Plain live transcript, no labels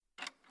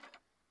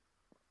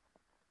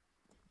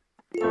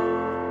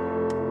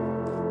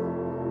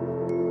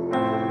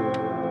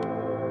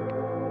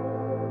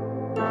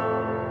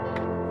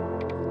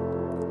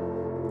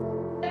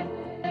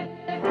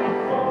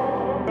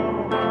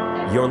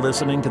You're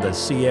listening to the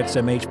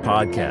CXMH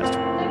podcast.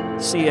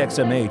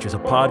 CXMH is a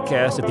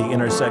podcast at the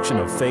intersection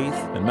of faith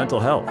and mental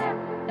health.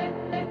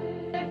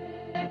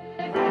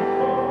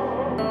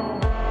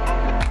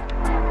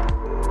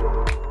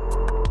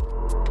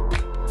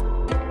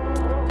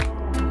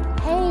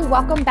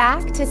 Welcome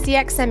back to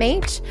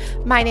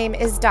CXMH. My name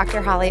is Dr.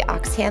 Holly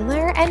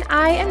Oxhandler, and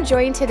I am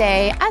joined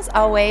today, as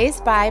always,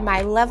 by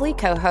my lovely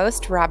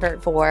co-host,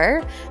 Robert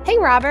Vore. Hey,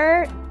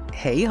 Robert.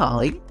 Hey,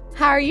 Holly.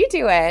 How are you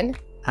doing?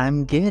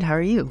 I'm good. How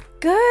are you?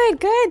 Good.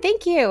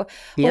 Thank you.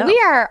 Yeah. Well,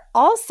 we are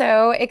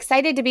also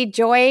excited to be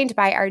joined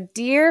by our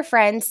dear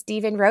friend,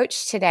 Stephen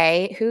Roach,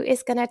 today, who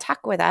is going to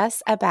talk with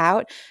us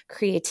about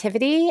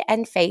creativity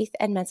and faith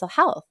and mental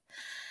health.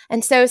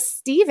 And so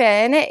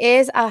Stephen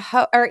is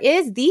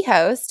the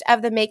host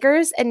of the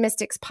Makers and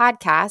Mystics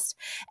podcast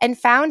and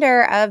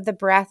founder of the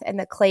Breath and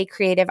the Clay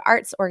Creative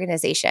Arts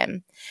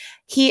Organization.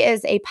 He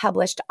is a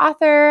published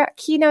author,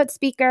 keynote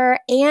speaker,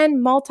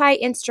 and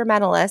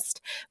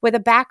multi-instrumentalist with a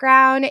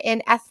background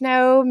in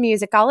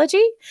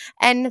ethnomusicology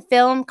and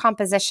film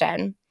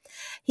composition.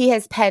 He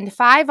has penned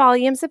 5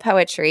 volumes of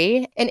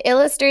poetry, an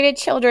illustrated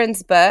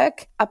children's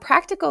book, a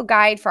practical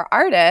guide for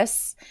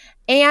artists,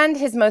 and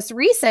his most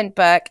recent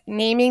book,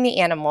 Naming the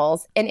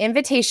Animals, An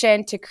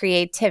Invitation to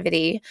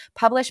Creativity,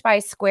 published by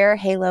Square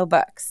Halo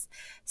Books.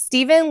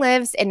 Stephen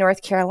lives in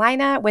North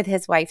Carolina with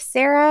his wife,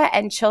 Sarah,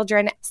 and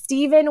children.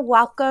 Stephen,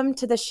 welcome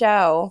to the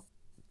show.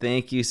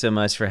 Thank you so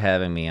much for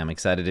having me. I'm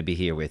excited to be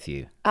here with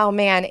you. Oh,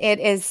 man, it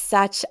is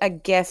such a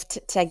gift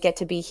to get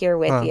to be here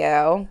with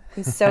you.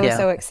 I'm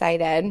so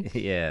excited.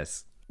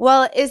 Yes.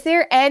 Well, is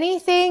there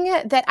anything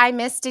that I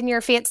missed in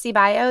your fancy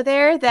bio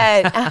there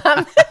that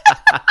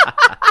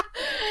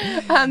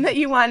that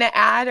you want to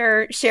add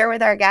or share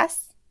with our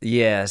guests?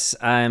 Yes,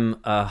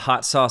 I'm a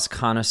hot sauce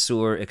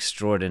connoisseur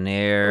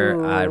extraordinaire.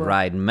 Ooh. I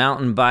ride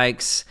mountain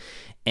bikes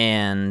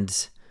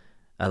and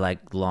I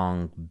like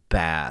long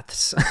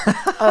baths.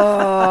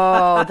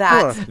 Oh,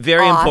 that's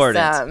very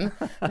awesome. important.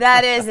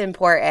 That is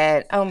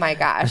important. Oh my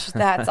gosh,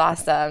 that's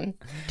awesome.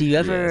 Do you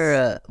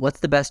ever, what's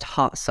the best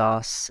hot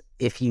sauce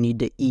if you need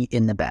to eat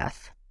in the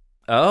bath?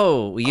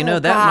 Oh, you know,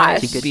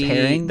 gosh.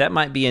 that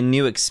might be a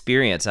new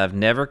experience. I've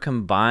never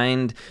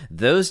combined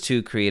those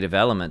two creative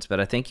elements, but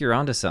I think you're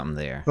onto something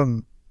there.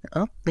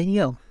 Oh, there you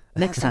go.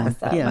 Next time.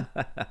 Awesome. Yeah.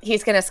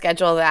 He's going to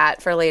schedule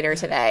that for later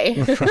today.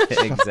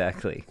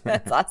 Exactly.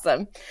 That's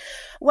awesome.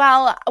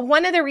 Well,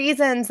 one of the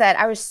reasons that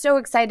I was so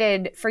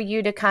excited for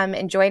you to come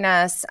and join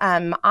us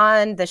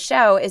on the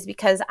show is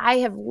because I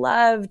have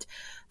loved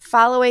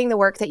following the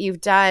work that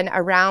you've done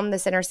around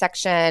this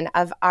intersection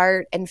of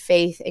art and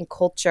faith and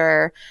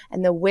culture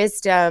and the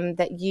wisdom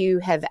that you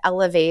have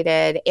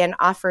elevated and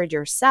offered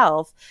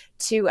yourself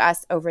to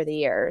us over the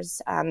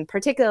years,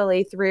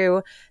 particularly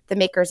through the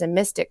Makers and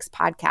Mystics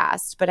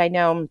podcast. But I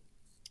know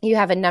you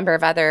have a number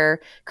of other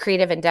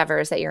creative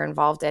endeavors that you're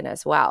involved in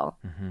as well.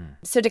 Mm-hmm.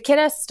 So to get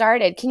us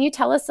started, can you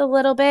tell us a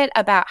little bit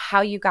about how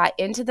you got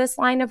into this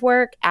line of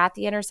work at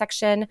the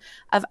intersection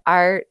of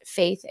art,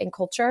 faith, and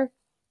culture?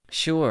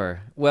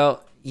 Sure.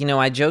 Well, you know,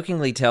 I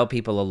jokingly tell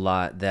people a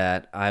lot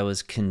that I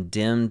was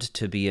condemned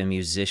to be a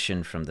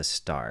musician from the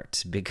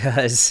start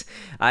because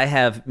I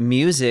have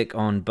music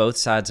on both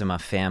sides of my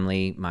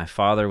family. My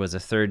father was a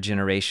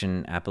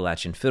third-generation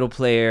Appalachian fiddle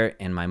player,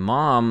 and my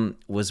mom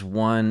was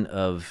one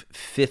of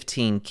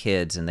 15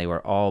 kids, and they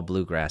were all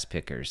bluegrass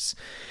pickers.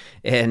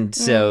 And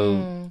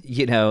so,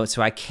 you know,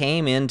 so I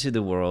came into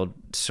the world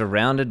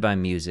surrounded by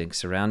music,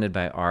 surrounded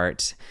by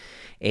art,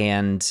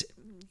 and,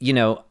 you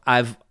know,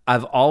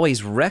 I've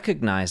always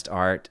recognized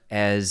art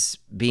as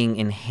being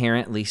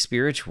inherently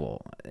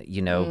spiritual,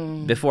 you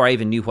know, before I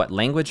even knew what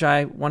language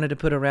I wanted to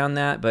put around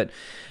that. But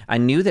I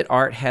knew that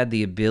art had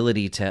the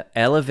ability to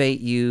elevate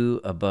you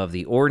above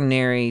the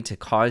ordinary, to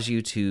cause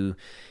you to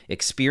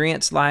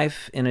experience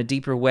life in a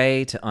deeper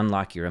way, to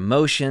unlock your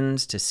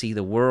emotions, to see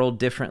the world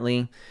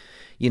differently,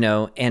 you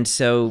know. And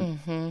so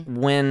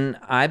when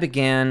I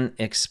began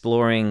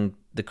exploring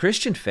the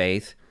Christian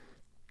faith,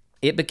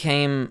 it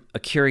became a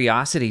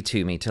curiosity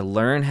to me to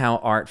learn how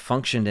art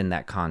functioned in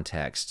that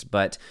context.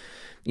 But,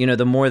 you know,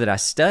 the more that I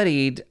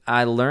studied,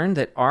 I learned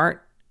that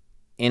art,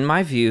 in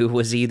my view,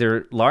 was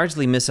either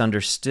largely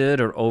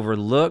misunderstood or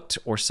overlooked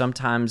or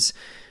sometimes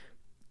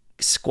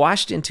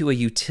squashed into a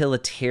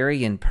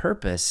utilitarian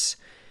purpose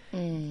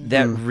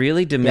that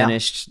really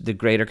diminished the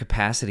greater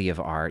capacity of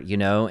art, you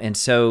know? And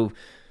so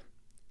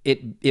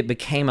it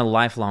became a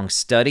lifelong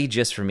study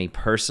just for me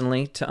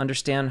personally to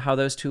understand how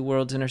those two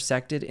worlds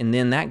intersected. And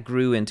then that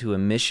grew into a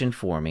mission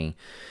for me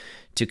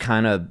to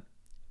kind of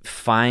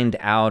find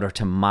out or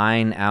to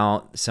mine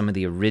out some of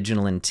the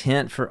original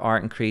intent for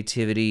art and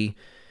creativity,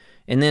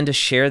 and then to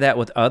share that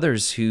with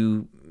others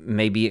who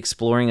may be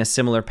exploring a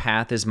similar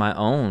path as my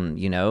own,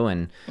 you know,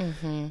 and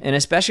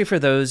especially for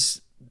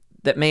those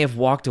that may have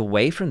walked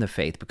away from the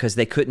faith because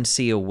they couldn't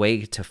see a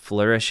way to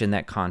flourish in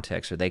that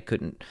context, or they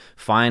couldn't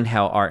find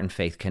how art and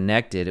faith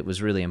connected. It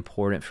was really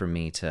important for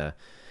me to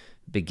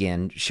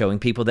begin showing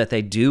people that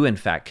they do, in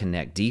fact,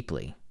 connect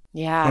deeply.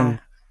 Yeah.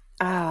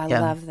 Oh, I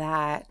love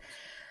that.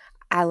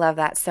 I love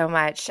that so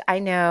much. I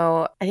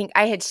think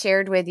I had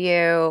shared with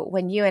you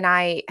when you and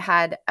I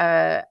had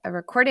a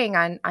recording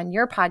on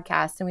your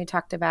podcast, and we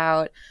talked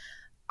about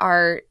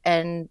art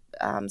and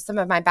some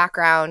of my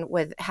background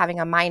with having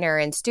a minor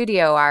in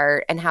studio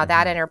art and how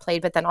that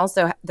interplayed, but then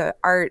also the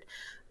art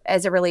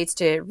as it relates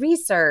to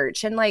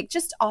research and like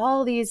just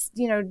all these,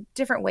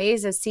 different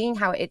ways of seeing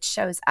how it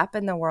shows up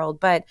in the world.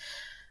 But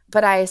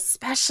I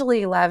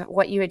especially love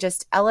what you had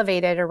just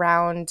elevated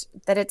around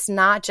that it's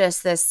not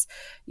just this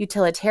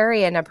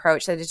utilitarian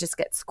approach that it just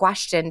gets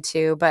squashed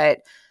into,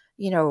 but,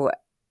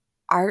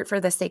 art for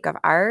the sake of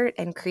art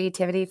and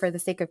creativity for the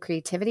sake of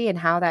creativity, and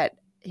how that,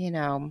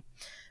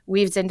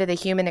 weaves into the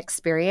human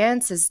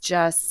experience is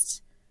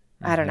just,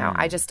 I don't know.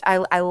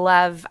 I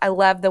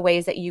love the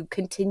ways that you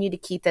continue to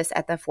keep this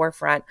at the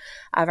forefront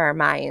of our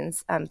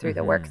minds through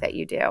the work that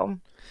you do.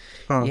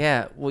 Huh.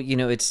 Yeah. Well,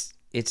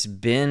 it's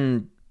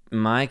been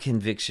my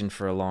conviction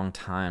for a long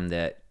time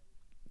that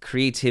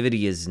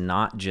creativity is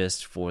not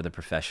just for the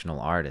professional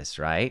artist,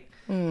 right?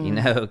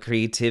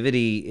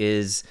 Creativity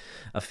is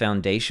a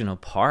foundational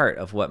part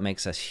of what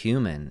makes us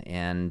human,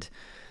 and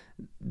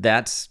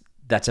that's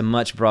a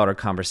much broader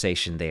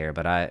conversation there.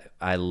 But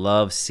I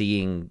love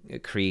seeing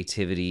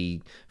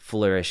creativity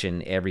flourish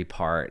in every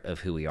part of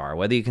who we are,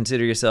 whether you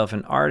consider yourself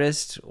an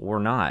artist or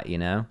not.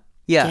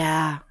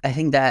 Yeah. I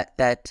think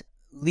that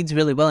leads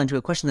really well into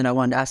a question that I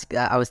wanted to ask.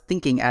 I was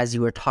thinking as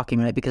you were talking,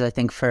 right? Because I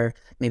think for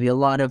maybe a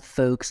lot of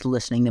folks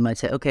listening, they might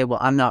say, okay, well,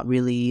 I'm not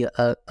really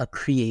a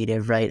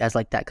creative, right? As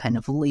like that kind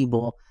of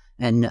label.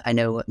 And I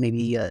know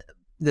maybe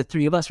the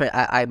three of us,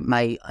 right?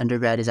 My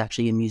undergrad is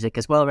actually in music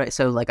as well, right?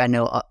 So like I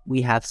know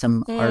we have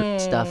some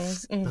art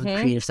stuff,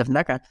 creative stuff in the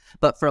background.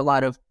 But for a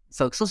lot of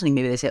folks listening,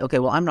 maybe they say, okay,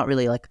 well, I'm not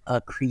really like a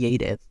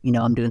creative.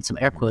 I'm doing some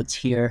air quotes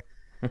here.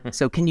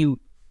 So can you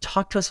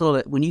talk to us a little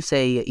bit when you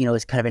say,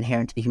 it's kind of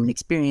inherent to the human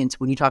experience,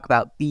 when you talk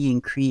about being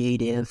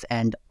creative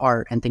and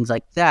art and things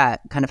like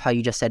that, kind of how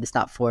you just said it's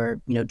not for,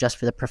 just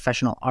for the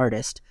professional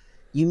artist.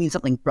 You mean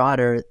something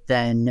broader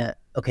than,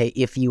 okay,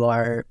 if you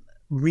are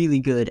really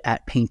good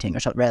at painting or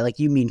something, right? Like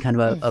you mean kind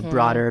of a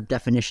broader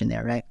definition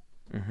there, right?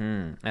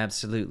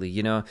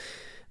 Absolutely.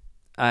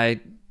 I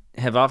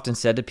have often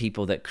said to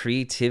people that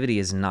creativity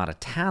is not a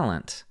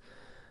talent,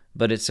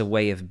 but it's a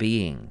way of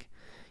being,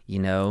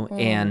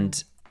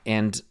 and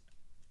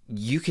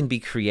you can be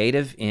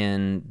creative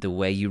in the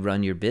way you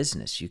run your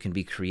business. You can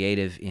be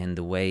creative in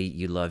the way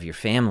you love your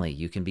family.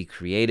 You can be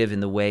creative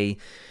in the way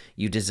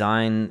you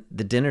design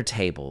the dinner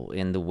table,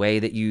 in the way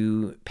that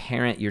you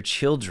parent your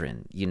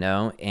children,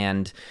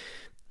 And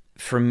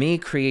for me,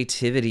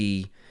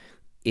 creativity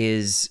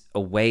is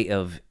a way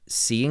of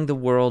seeing the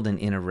world and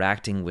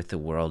interacting with the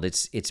world.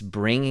 It's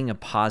bringing a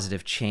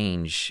positive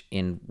change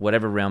in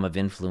whatever realm of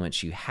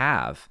influence you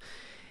have.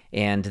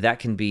 And that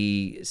can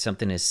be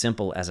something as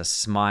simple as a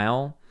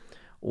smile,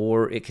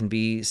 or it can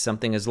be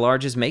something as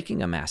large as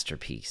making a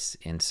masterpiece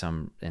in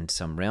some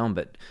realm.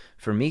 But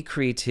for me,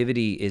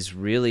 creativity is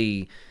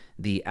really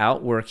the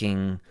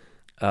outworking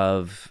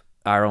of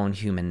our own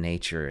human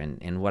nature.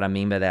 And what I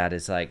mean by that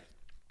is like,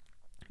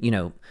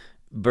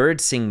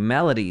 birds sing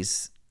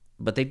melodies,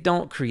 but they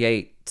don't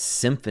create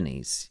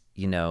symphonies,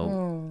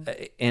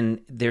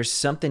 and there's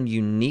something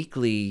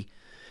uniquely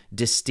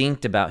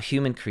distinct about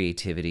human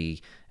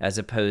creativity as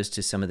opposed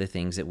to some of the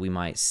things that we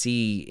might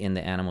see in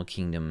the animal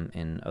kingdom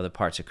and other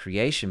parts of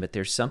creation. But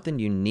there's something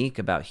unique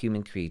about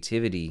human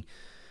creativity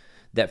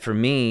that for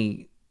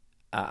me,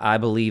 I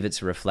believe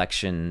it's a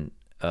reflection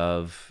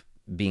of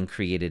being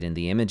created in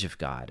the image of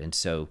God. And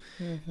so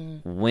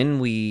when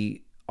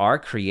we are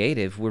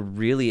creative, we're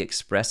really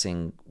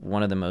expressing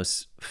one of the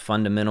most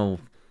fundamental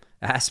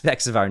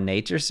aspects of our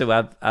nature.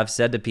 So I've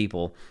said to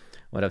people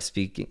when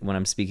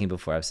I'm speaking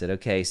before, I've said,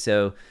 okay,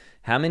 so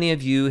how many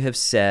of you have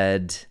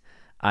said,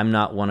 I'm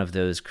not one of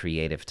those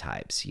creative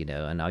types,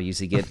 and I'll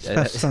usually get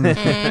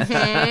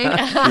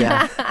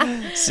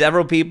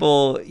several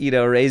people,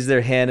 raise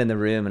their hand in the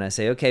room, and I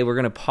say, okay, we're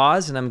going to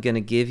pause and I'm going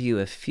to give you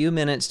a few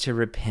minutes to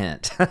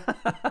repent.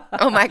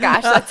 Oh my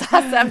gosh, that's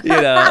awesome.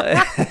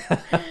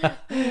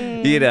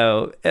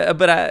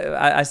 But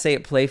I say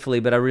it playfully,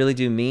 but I really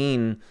do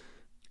mean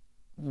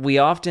we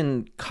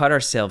often cut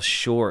ourselves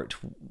short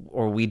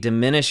or we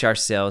diminish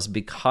ourselves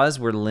because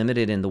we're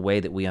limited in the way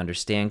that we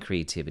understand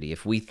creativity.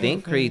 If we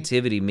think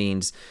creativity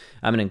means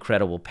I'm an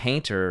incredible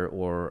painter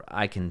or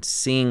I can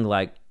sing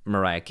like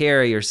Mariah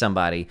Carey or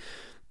somebody,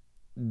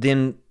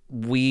 then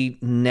we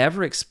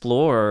never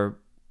explore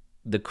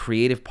the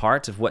creative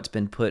parts of what's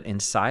been put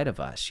inside of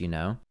us,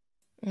 So,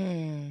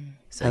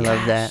 I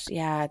love that.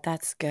 Yeah,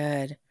 that's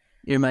good.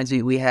 It reminds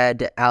me, we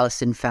had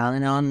Allison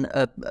Fallon on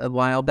a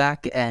while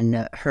back,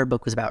 and her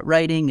book was about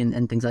writing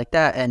and things like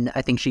that. And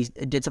I think she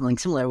did something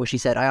similar where she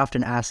said, I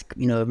often ask,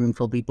 a room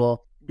full of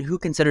people who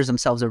considers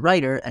themselves a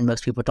writer, and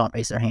most people don't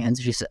raise their hands.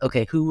 She said,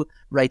 okay, who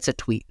writes a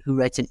tweet? Who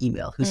writes an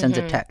email? Who sends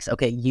a text?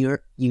 Okay,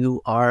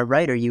 you are a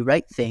writer. You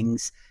write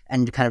things,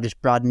 and kind of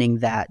just broadening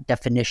that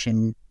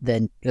definition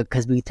then,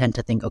 because we tend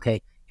to think,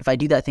 okay, if I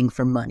do that thing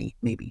for money,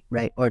 maybe,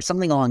 right? Or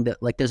something along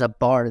that, like there's a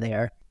bar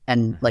there.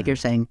 And like you're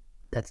saying,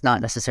 that's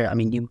not necessarily, I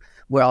mean,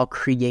 we're all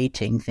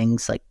creating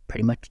things like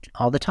pretty much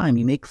all the time.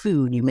 You make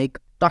food, you make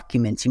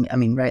documents,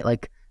 right?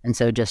 Like, and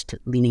so just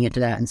leaning into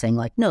that and saying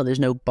like, no, there's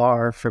no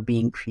bar for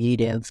being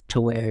creative to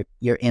where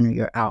you're in or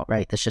you're out,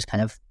 right? That's just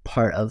kind of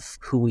part of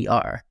who we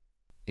are.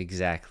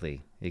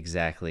 Exactly.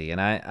 And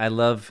I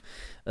love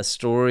a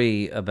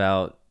story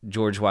about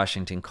George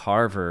Washington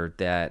Carver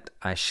that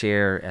I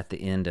share at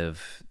the end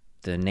of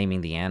the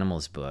Naming the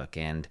Animals book.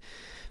 And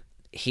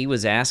he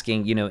was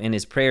asking, in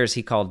his prayers,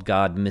 he called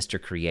God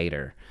Mr.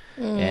 Creator.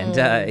 And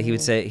he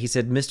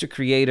said, Mr.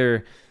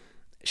 Creator,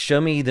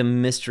 show me the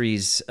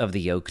mysteries of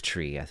the oak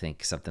tree. I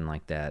think something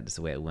like that is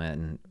the way it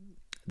went. And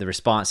the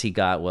response he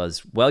got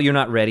was, well, you're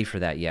not ready for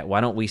that yet. Why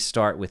don't we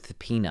start with the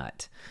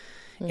peanut?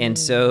 And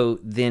so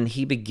then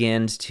he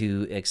begins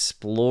to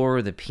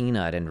explore the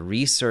peanut and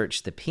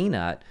research the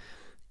peanut.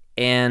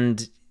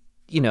 And,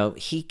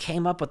 he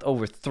came up with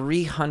over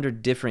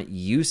 300 different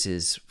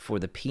uses for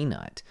the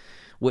peanut,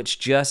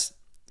 which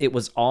it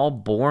was all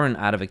born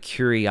out of a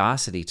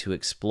curiosity to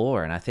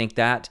explore. And I think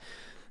that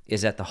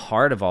is at the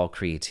heart of all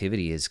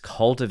creativity, is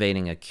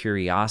cultivating a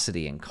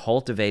curiosity and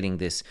cultivating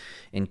this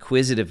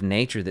inquisitive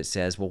nature that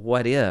says, well,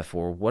 what if,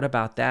 or what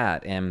about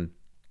that? And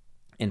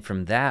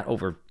from that,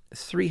 over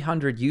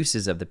 300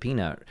 uses of the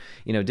peanut,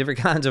 different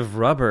kinds of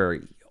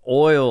rubber,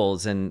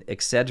 oils, and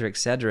et cetera, et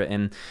cetera.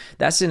 And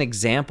that's an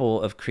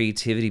example of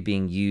creativity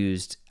being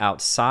used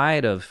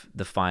outside of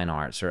the fine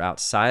arts or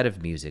outside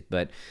of music.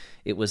 But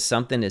it was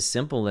something as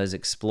simple as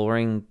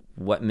exploring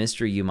what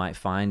mystery you might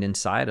find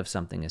inside of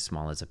something as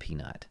small as a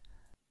peanut.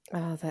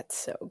 Oh, that's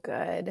so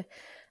good.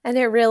 And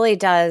it really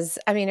does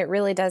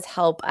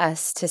help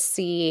us to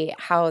see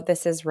how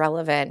this is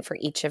relevant for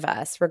each of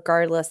us,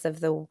 regardless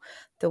of the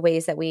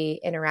ways that we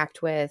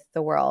interact with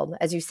the world.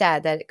 As you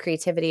said, that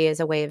creativity is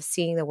a way of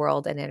seeing the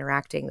world and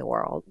interacting the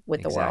world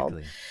with the world.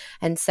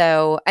 And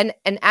so, and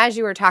as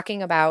you were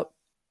talking about,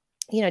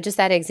 just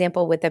that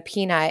example with the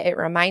peanut, it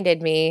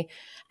reminded me,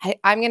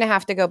 I'm going to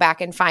have to go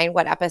back and find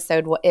what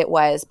episode it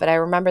was, but I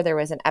remember there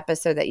was an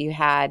episode that you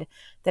had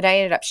that I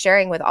ended up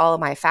sharing with all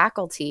of my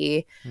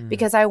faculty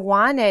because I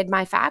wanted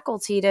my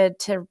faculty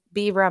to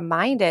be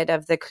reminded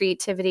of the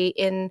creativity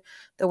in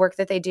the work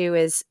that they do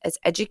as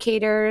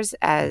educators,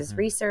 as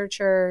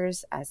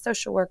researchers, as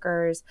social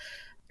workers.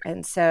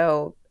 And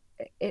so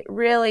it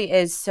really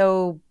is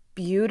so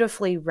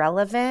beautifully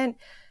relevant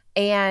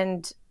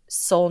and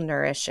soul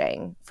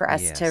nourishing for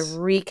us to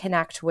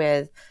reconnect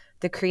with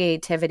the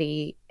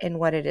creativity in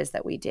what it is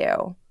that we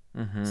do.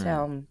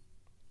 So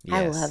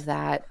I love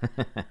that.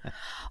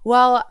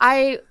 Well,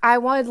 I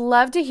would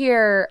love to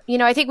hear,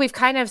 I think we've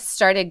kind of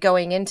started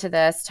going into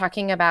this,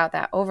 talking about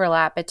that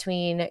overlap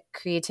between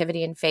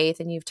creativity and faith.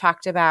 And you've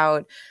talked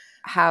about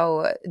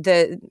how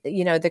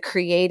the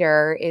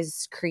creator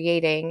is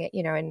creating,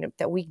 and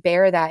that we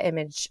bear that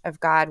image of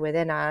God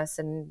within us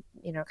and,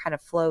 kind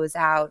of flows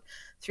out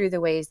through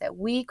the ways that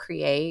we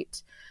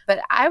create. But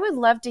I would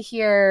love to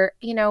hear,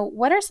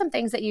 what are some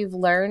things that you've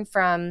learned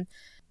from,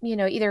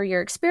 either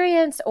your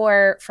experience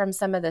or from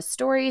some of the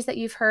stories that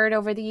you've heard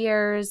over the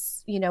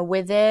years,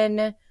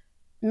 within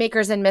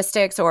Makers and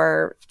Mystics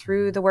or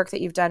through the work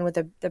that you've done with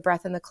the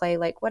breath and the clay?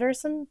 Like, what are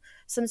some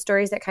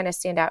stories that kind of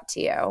stand out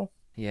to you?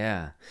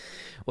 Yeah.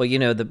 Well,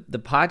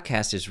 the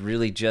podcast is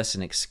really just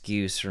an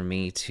excuse for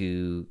me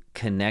to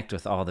connect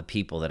with all the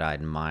people that I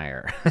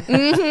admire.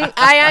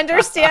 I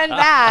understand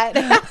that.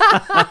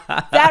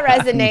 That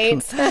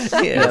resonates.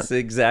 Yes,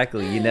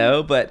 exactly.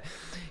 But,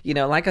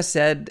 like I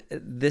said,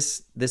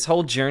 this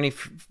whole journey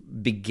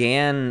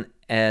began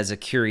as a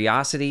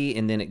curiosity,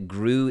 and then it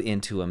grew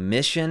into a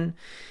mission.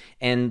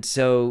 And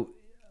so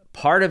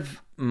part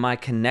of my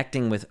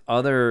connecting with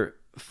other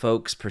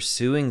folks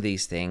pursuing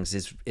these things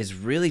is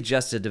really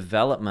just a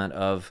development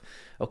of,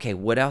 okay,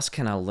 what else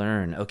can I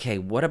learn? Okay,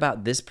 what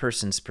about this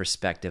person's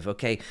perspective?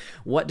 Okay,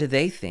 what do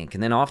they think?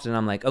 And then often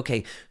I'm like,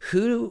 okay,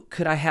 who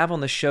could I have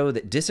on the show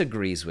that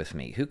disagrees with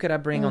me? Who could I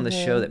bring on the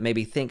show that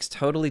maybe thinks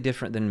totally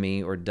different than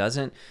me or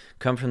doesn't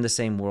come from the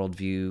same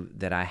worldview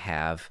that I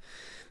have?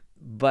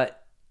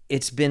 But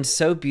it's been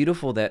so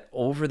beautiful that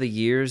over the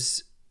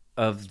years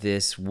of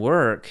this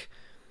work,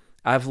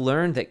 I've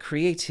learned that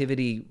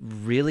creativity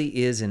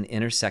really is an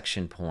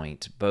intersection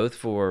point, both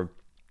for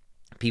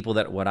people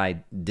that would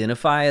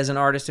identify as an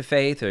artist of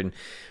faith or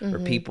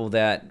people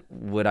that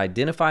would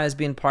identify as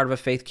being part of a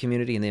faith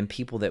community, and then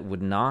people that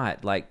would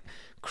not. Like,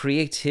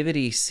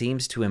 creativity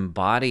seems to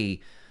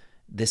embody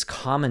this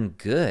common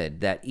good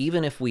that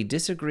even if we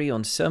disagree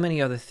on so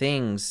many other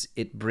things,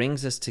 it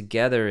brings us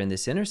together in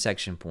this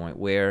intersection point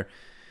where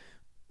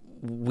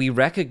we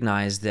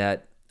recognize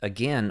that,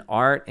 again,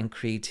 art and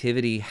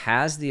creativity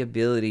has the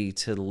ability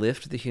to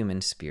lift the human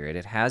spirit.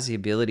 It has the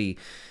ability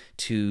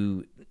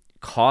to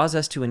cause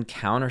us to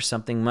encounter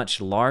something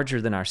much larger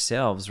than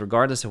ourselves,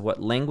 regardless of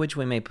what language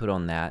we may put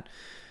on that.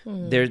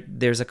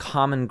 There's a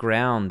common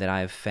ground that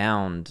I've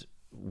found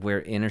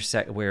where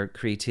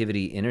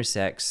creativity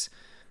intersects,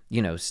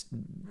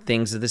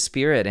 things of the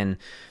spirit. And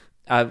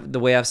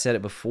the way I've said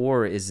it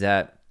before is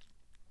that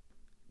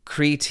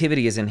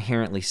creativity is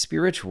inherently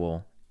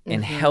spiritual,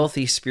 And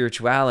healthy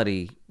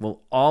spirituality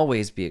will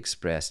always be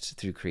expressed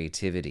through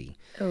creativity.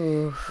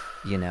 Ooh,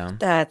 you know?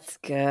 that's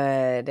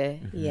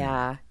good.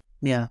 Yeah.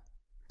 Yeah.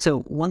 So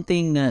one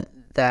thing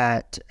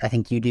that I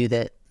think you do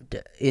that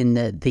in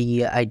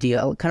the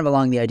idea, kind of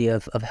along the idea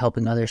of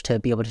helping others to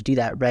be able to do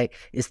that, right,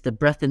 is the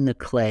breath in the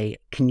clay.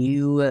 Can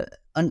you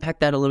unpack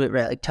that a little bit,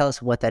 right? Like, tell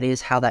us what that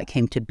is, how that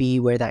came to be,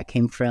 where that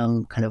came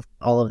from, kind of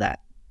all of that.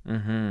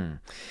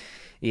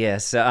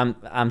 Yes,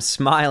 I'm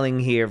smiling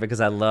here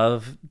because I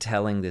love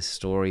telling this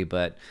story,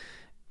 but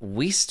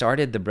we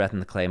started the Breath in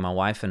the Clay, my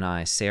wife and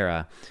I,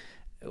 Sarah,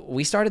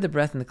 we started the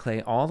Breath in the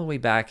Clay all the way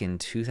back in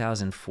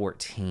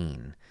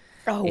 2014.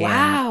 Oh,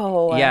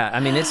 wow. Yeah,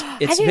 I mean, it's I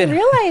been... didn't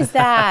realize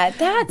that.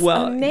 That's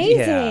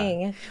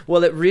amazing. Yeah.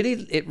 Well, it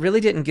really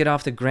didn't get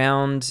off the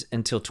ground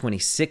until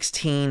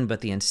 2016,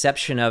 but the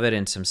inception of it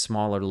and some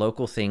smaller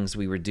local things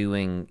we were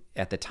doing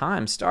at the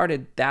time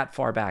started that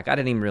far back. I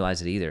didn't even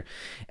realize it either.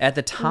 At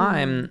the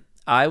time,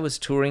 I was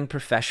touring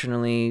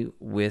professionally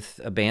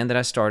with a band that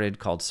I started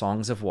called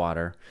Songs of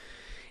Water,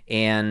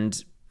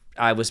 and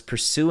I was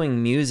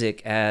pursuing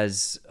music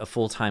as a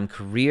full-time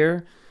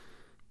career.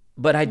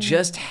 But I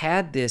just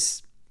had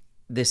this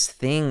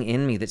thing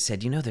in me that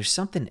said, there's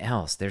something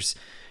else. There's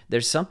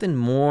something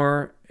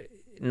more,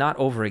 not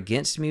over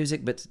against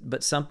music,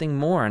 but something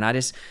more. And I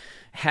just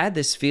had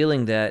this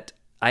feeling that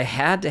I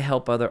had to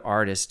help other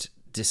artists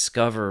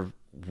discover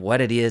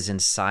what it is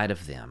inside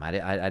of them.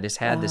 I just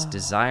had this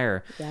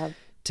desire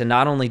to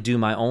not only do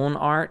my own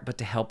art, but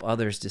to help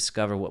others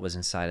discover what was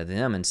inside of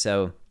them. And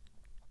so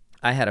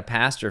I had a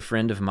pastor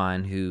friend of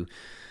mine who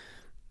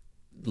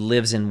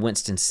lives in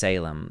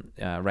Winston-Salem,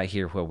 right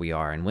here where we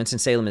are. And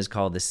Winston-Salem is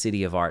called the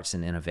City of Arts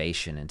and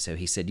Innovation. And so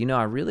he said,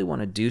 I really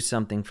want to do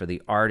something for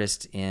the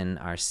artists in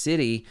our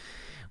city.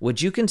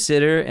 Would you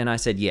consider? And I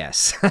said,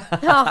 yes. Before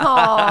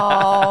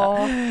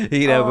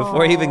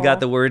he even got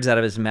the words out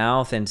of his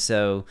mouth. And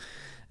so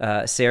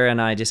Sarah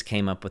and I just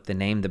came up with the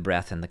name, The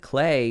Breath in the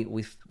Clay.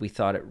 We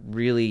thought it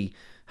really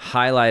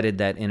highlighted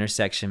that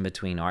intersection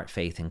between art,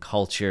 faith, and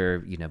culture,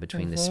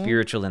 between the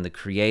spiritual and the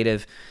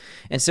creative.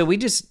 And so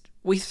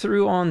we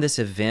threw on this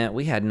event.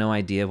 We had no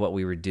idea what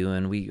we were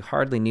doing. We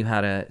hardly knew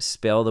how to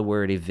spell the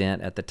word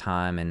event at the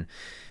time. And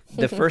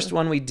the first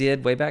one we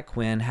did way back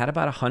when had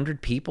about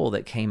 100 people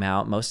that came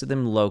out, most of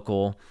them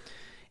local.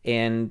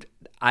 And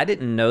I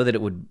didn't know that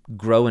it would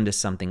grow into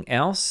something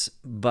else,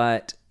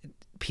 but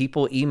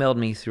people emailed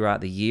me throughout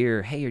the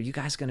year, hey, are you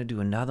guys going to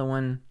do another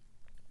one?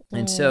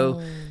 And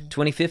so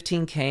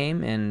 2015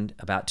 came and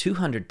about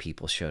 200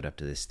 people showed up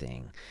to this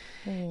thing.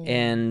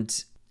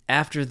 And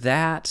after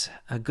that,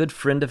 a good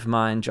friend of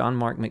mine, John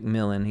Mark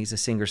McMillan, he's a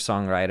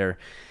singer-songwriter,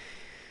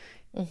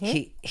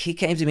 he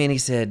came to me and he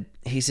said,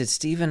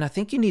 Stephen, I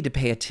think you need to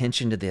pay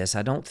attention to this.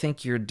 I don't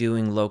think you're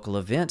doing local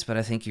events, but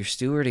I think you're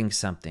stewarding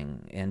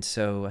something. And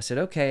so I said,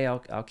 okay,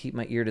 I'll keep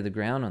my ear to the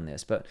ground on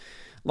this. But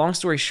long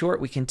story short,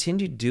 we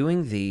continued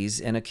doing these,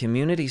 and a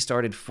community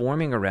started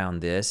forming around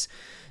this.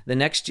 The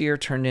next year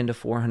turned into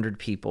 400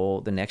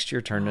 people. The next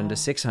year turned into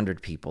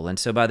 600 people. And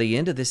so by the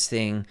end of this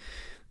thing,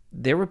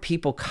 there were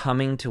people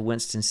coming to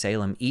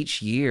Winston-Salem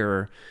each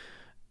year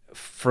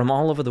from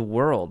all over the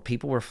world.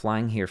 People were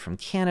flying here from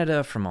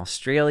Canada, from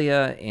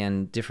Australia,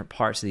 and different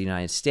parts of the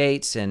United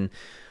States, and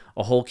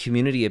a whole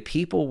community of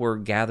people were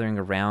gathering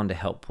around to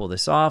help pull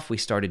this off. We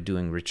started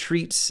doing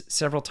retreats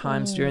several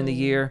times during the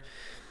year,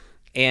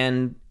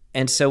 and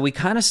so we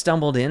kind of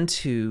stumbled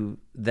into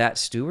that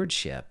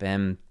stewardship,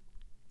 and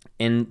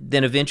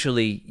then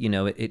eventually,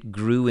 it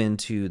grew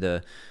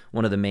into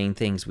one of the main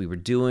things we were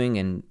doing,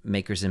 and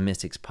Makers and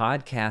Mystics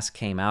podcast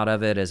came out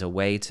of it as a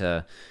way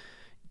to,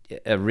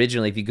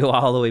 originally, if you go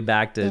all the way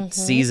back to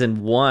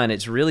season 1,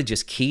 it's really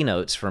just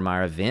keynotes from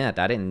our event.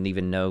 I didn't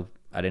know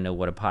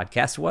what a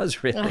podcast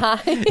was, really.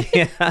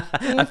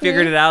 I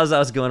figured it out as I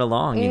was going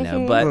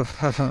along, but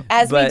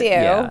as we do.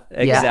 Yeah,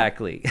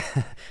 exactly.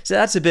 So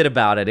that's a bit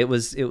about it. It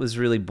was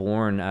really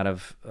born out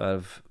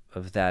of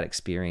that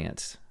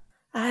experience.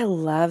 I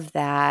love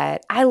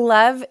that. I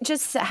love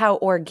just how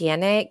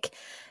organic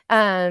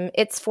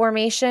its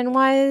formation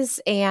was,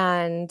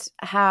 and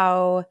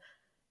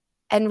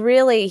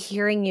really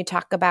hearing you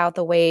talk about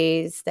the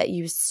ways that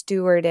you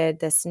stewarded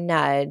this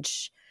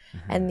nudge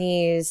and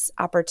these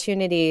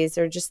opportunities,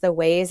 or just the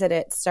ways that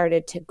it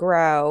started to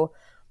grow.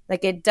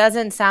 Like, it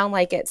doesn't sound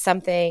like it's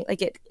something,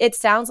 like it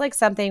sounds like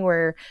something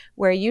where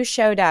you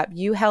showed up,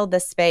 you held the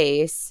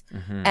space,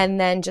 and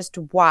then just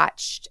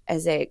watched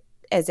as it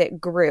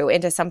grew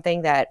into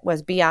something that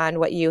was beyond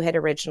what you had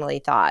originally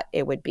thought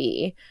it would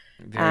be.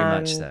 Very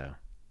much so.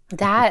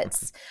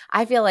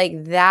 I feel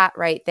like that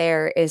right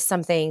there is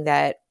something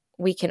that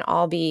we can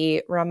all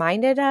be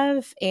reminded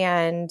of,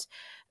 and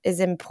is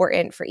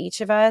important for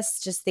each of us,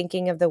 just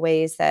thinking of the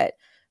ways that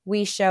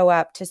we show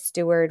up to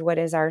steward what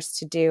is ours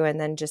to do, and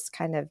then just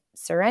kind of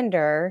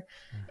surrender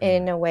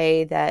in a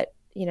way that,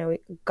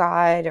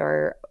 God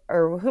or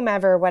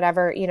whomever,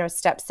 whatever,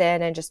 steps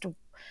in, and just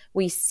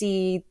we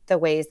see the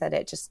ways that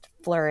it just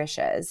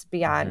flourishes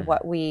beyond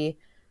what we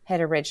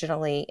had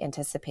originally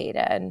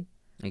anticipated.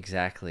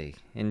 Exactly.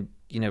 And,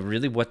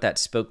 really what that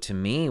spoke to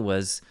me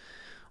was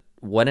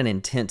what an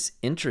intense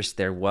interest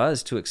there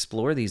was to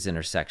explore these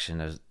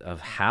intersections of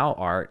how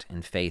art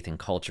and faith and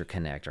culture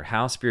connect, or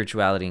how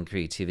spirituality and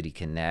creativity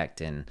connect.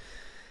 And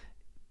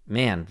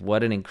man,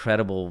 what an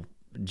incredible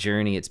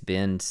journey it's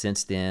been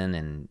since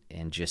then,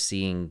 and just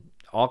seeing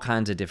all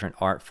kinds of different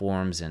art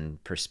forms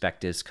and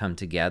perspectives come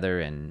together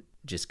and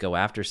just go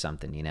after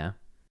something,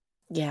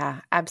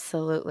 Yeah,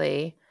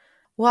 absolutely.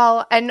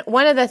 Well, and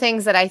one of the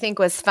things that I think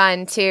was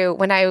fun too,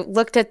 when I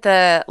looked at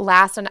the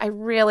last one, I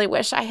really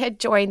wish I had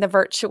joined the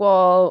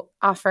virtual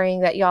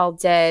offering that y'all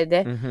did.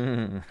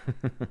 Mm-hmm.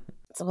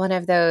 It's one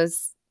of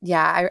those,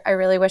 I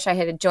really wish I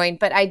had joined,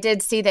 but I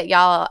did see that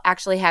y'all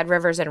actually had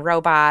Rivers and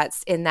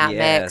Robots in that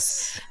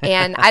mix.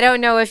 And I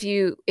don't know if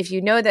you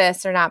know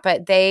this or not,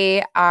 but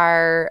they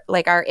are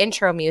like our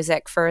intro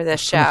music for the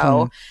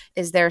show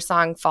is their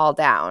song Fall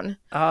Down.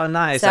 Oh,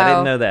 nice. So, I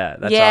didn't know that.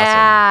 That's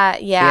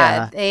awesome.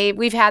 Yeah.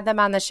 We've had them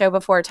on the show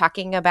before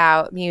talking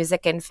about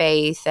music and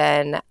faith,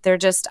 and they're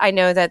just, I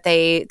know that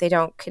they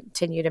don't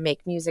continue to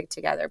make music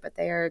together, but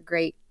they are a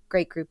great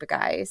group of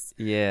guys.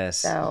 Yes.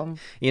 So,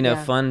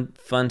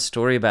 fun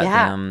story about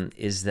them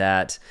is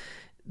that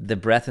The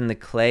Breath in the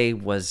Clay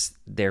was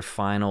their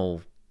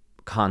final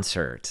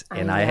concert.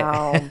 And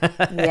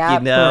I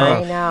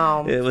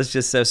know. It was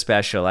just so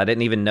special. I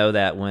didn't even know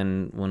that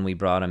when we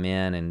brought them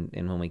in and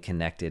when we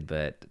connected,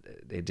 but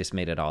it just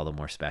made it all the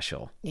more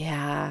special.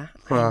 Yeah,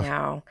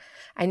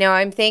 I know.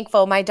 I'm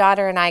thankful. My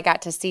daughter and I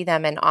got to see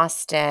them in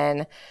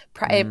Austin.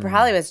 It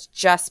probably was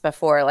just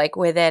before, like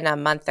within a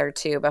month or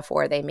two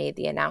before they made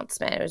the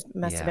announcement. It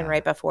must have been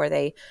right before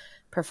they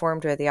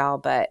performed with y'all.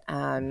 But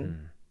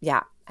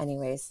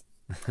anyways.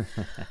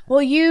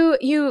 Well,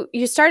 you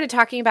started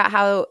talking about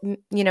how,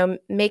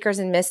 Makers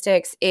and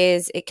Mystics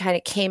it kind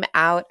of came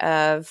out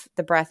of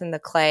The Breath in the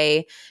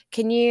Clay.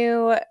 Can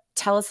you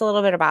tell us a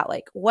little bit about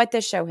like what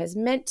the show has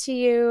meant to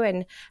you,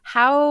 and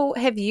how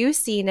have you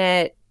seen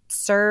it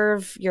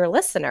serve your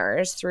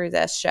listeners through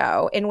this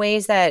show in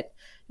ways that,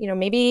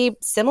 maybe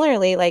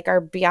similarly like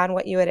are beyond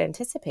what you had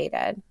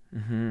anticipated?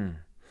 Mm-hmm.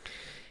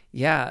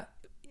 Yeah,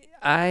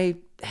 I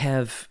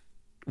have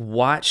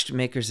watched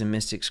Makers and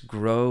Mystics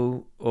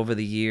grow over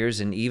the years,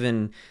 and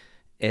even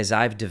as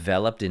I've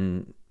developed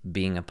in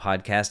being a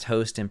podcast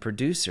host and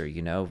producer,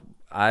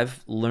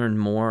 I've learned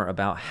more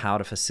about how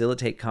to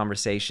facilitate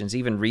conversations.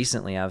 Even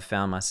recently, I've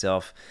found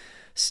myself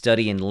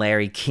studying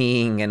Larry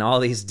King and all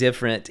these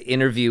different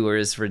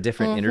interviewers for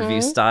different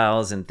interview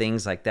styles and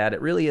things like that.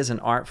 It really is an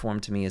art form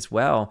to me as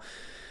well,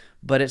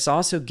 but it's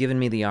also given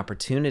me the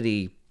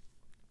opportunity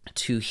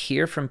to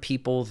hear from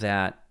people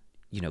that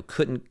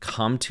couldn't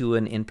come to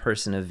an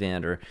in-person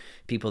event, or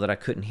people that I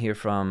couldn't hear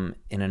from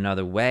in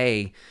another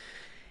way.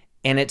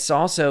 And it's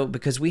also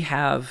because we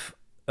have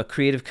a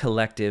creative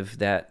collective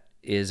that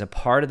is a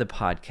part of the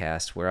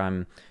podcast where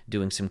I'm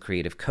doing some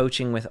creative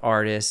coaching with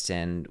artists,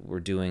 and we're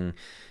doing,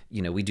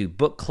 we do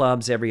book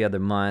clubs every other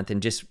month,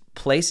 and just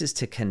places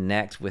to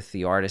connect with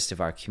the artists of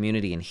our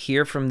community and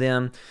hear from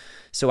them.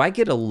 So I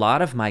get a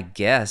lot of my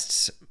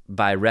guests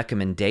by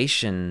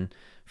recommendation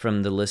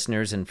from the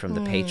listeners and from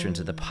the patrons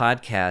of the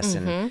podcast.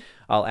 And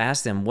I'll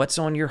ask them, what's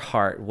on your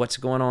heart? What's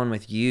going on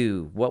with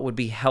you? What would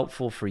be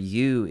helpful for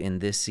you in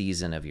this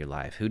season of your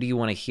life? Who do you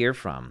want to hear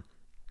from?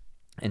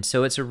 And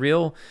so it's a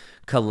real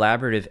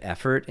collaborative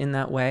effort in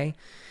that way.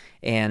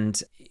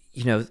 And,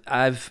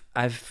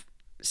 I've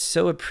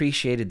so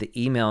appreciated the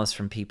emails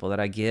from people that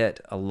I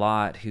get a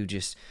lot who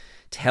just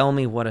tell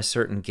me what a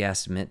certain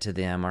guest meant to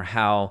them, or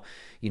how,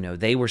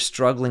 they were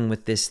struggling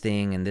with this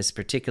thing and this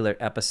particular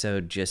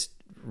episode just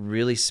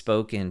really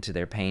spoke into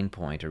their pain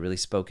point, or really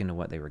spoke into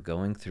what they were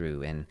going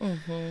through. And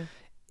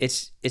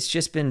it's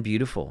just been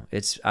beautiful.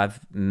 I've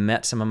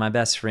met some of my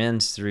best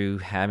friends through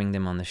having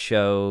them on the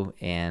show,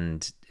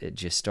 and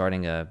just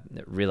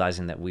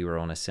realizing that we were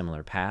on a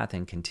similar path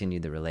and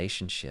continued the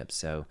relationship.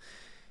 So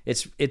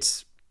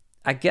it's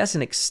I guess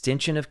an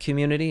extension of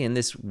community in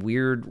this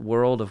weird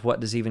world of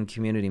what does even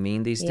community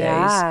mean these days.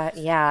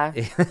 Yeah.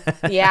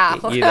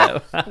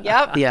 Yep.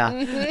 Yeah.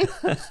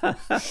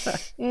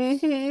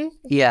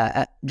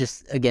 Yeah.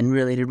 Just again,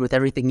 related with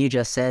everything you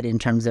just said in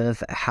terms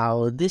of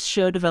how this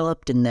show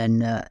developed, and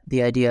then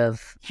the idea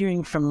of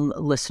hearing from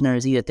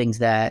listeners, either things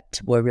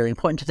that were really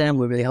important to them,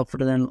 were really helpful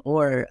to them,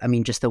 or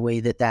just the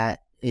way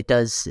that it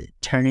does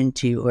turn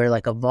into, or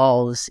like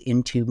evolves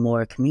into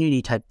more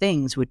community type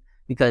things,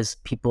 because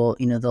people,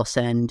 they'll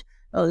send,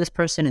 this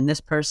person and this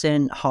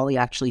person. Holly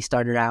actually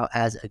started out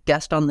as a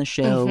guest on the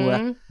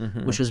show,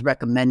 which was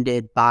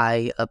recommended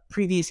by a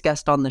previous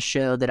guest on the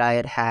show that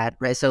I had,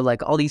 right? So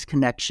like all these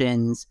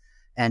connections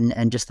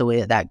and just the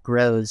way that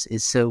grows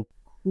is so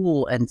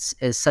cool, and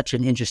is such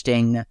an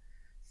interesting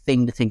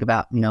thing to think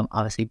about.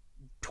 Obviously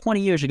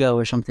 20 years ago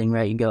or something,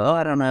 right? You go,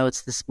 I don't know,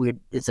 it's this weird,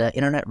 it's an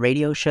internet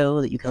radio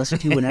show that you can listen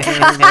to whenever,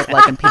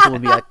 and people will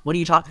be like, what are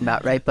you talking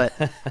about, right? But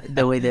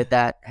the way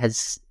that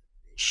has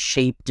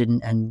shaped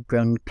and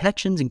grown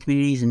connections and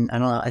communities, and I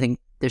don't know, I think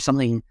there's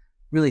something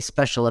really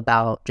special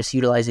about just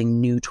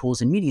utilizing new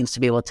tools and mediums to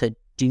be able to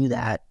do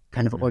that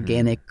kind of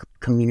organic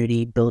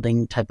community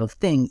building type of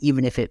thing,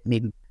 even if it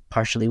maybe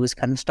partially was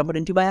kind of stumbled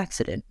into by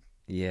accident.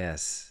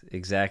 Yes,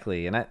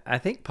 exactly. And I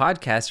think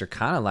podcasts are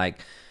kind of like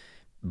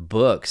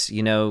books,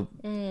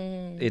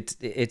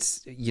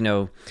 it's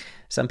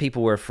some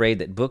people were afraid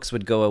that books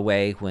would go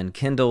away when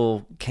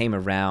Kindle came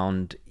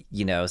around.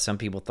 Some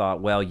people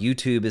thought, well,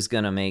 YouTube is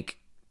going to make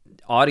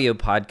audio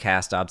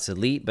podcast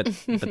obsolete, but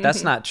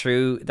that's not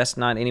true. That's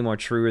not any more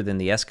truer than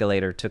the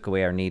escalator took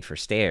away our need for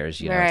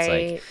stairs.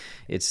 Right.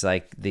 It's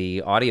like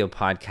the audio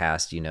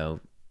podcast,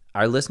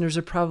 our listeners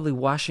are probably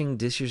washing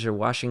dishes or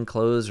washing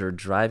clothes or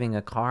driving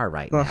a car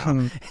right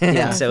now.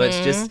 Yeah. So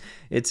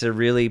it's a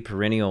really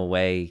perennial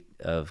way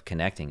of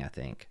connecting, I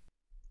think.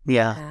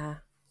 Yeah.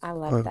 I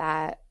love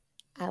that.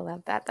 I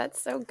love that.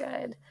 That's so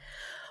good.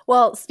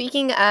 Well,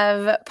 speaking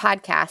of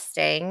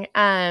podcasting,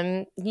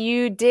 I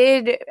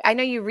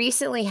know you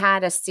recently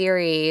had a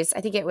series,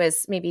 I think it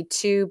was maybe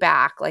 2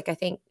 back. Like, I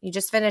think you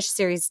just finished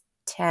series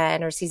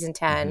 10 or season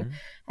 10.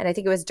 And I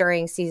think it was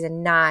during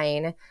season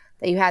 9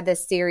 that you had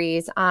this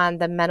series on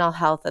the mental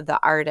health of the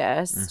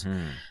artist.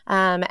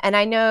 And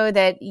I know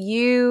that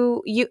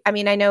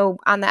I know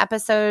on the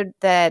episode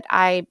that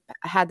I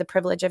had the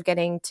privilege of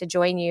getting to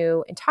join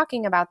you and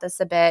talking about this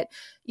a bit,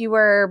 you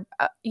were,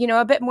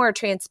 a bit more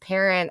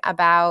transparent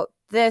about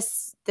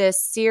this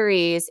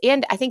series.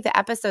 And I think the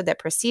episode that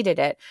preceded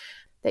it,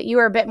 that you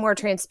were a bit more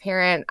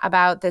transparent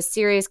about this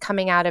series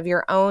coming out of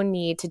your own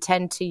need to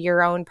tend to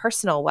your own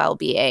personal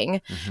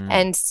well-being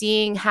and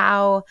seeing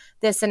how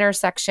this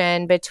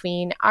intersection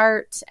between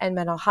art and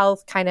mental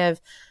health how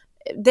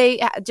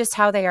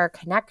they are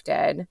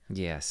connected.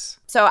 Yes.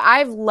 So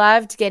I've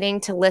loved getting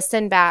to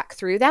listen back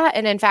through that.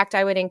 And in fact,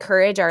 I would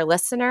encourage our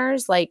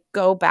listeners,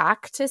 go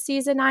back to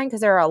season 9,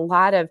 because there are a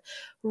lot of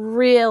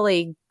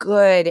really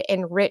good,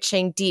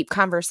 enriching, deep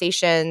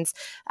conversations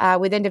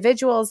with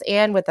individuals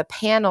and with the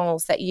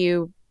panels that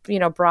you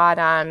brought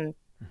on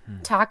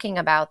talking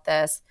about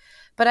this.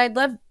 But I'd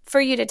love for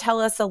you to tell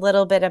us a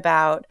little bit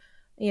about,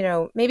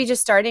 maybe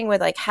just starting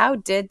with how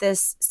did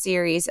this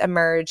series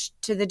emerge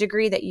to the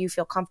degree that you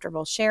feel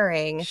comfortable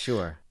sharing?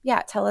 Sure.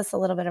 Yeah. Tell us a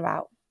little bit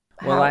about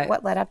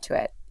what led up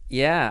to it.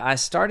 Yeah, I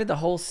started the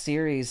whole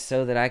series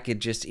so that I could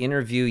just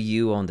interview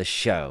you on the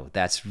show.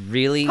 That's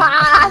really You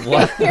are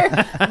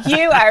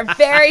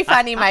very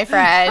funny, my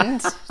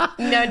friend.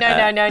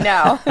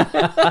 No.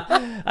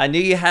 I knew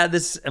you had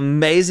this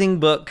amazing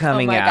book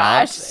coming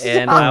out, gosh.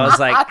 and I was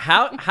like,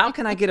 how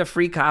can I get a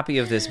free copy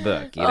of this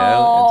book?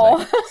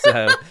 Oh.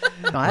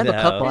 I have a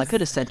couple. I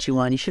could have sent you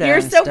one. You should have.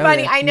 You're so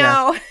funny. I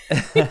know.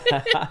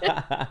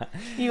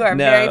 You are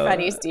very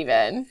funny,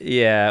 Stephen.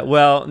 Yeah.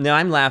 Well, no,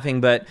 I'm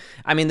laughing, but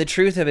I mean, the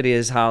truth of it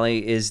is,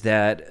 Holly, is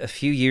that a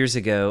few years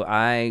ago,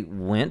 I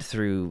went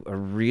through a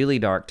really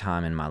dark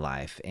time in my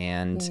life,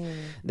 and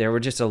there were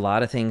just a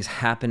lot of things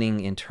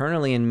happening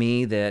internally in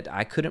me that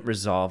I couldn't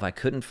resolve. I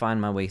couldn't find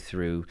my way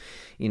through.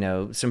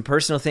 Some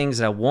personal things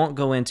that I won't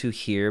go into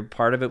here.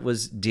 Part of it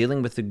was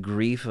dealing with the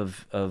grief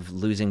of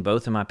losing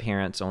both of my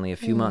parents only a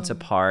few months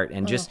apart,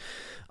 and just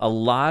a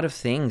lot of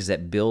things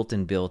that built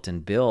and built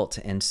and built.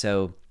 And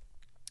so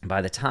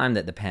by the time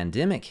that the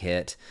pandemic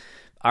hit,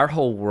 our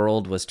whole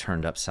world was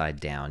turned upside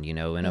down, in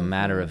a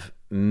matter of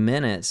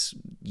minutes.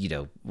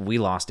 We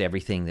lost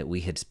everything that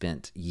we had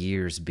spent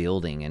years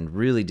building and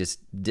really just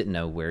didn't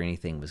know where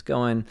anything was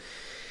going.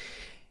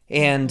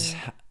 And,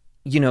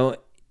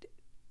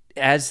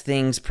 as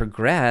things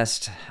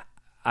progressed,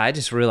 I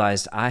just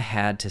realized I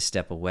had to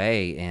step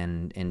away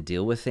and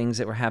deal with things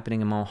that were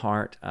happening in my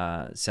heart.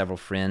 Several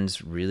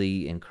friends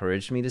really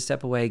encouraged me to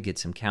step away, get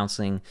some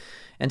counseling.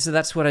 And so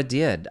that's what I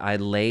did. I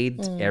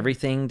laid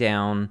everything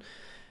down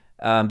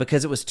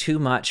because it was too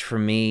much for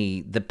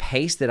me. The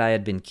pace that I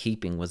had been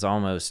keeping was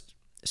almost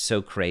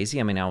so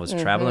crazy. I mean, I was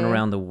traveling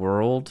around the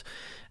world,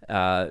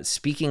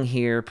 speaking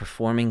here,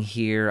 performing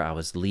here. I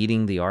was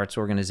leading the arts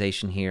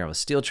organization here. I was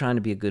still trying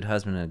to be a good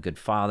husband and a good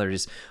father.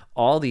 Just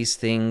all these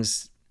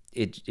things.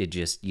 It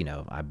just,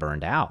 I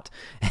burned out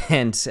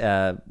and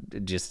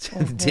just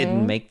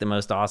didn't make the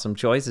most awesome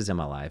choices in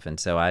my life. And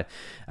so I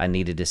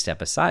needed to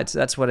step aside. So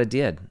that's what I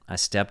did. I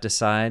stepped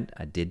aside.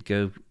 I did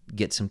go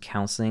get some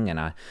counseling,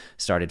 and I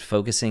started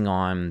focusing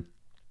on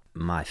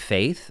my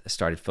faith. I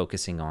started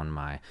focusing on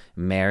my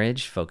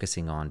marriage,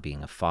 focusing on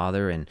being a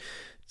father, and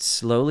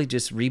slowly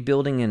just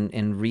rebuilding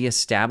and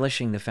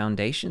reestablishing the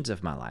foundations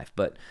of my life.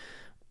 But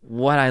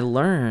what I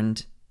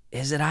learned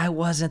is that I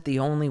wasn't the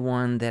only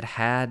one that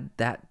had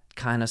that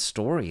kind of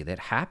story that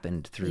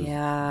happened through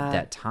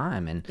that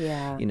time. And,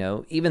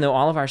 even though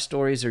all of our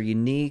stories are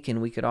unique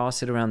and we could all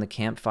sit around the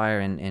campfire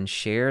and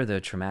share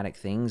the traumatic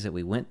things that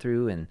we went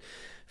through, and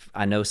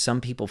I know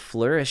some people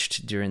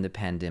flourished during the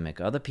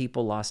pandemic, other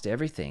people lost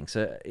everything.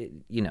 So,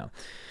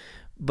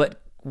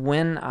 but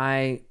when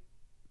I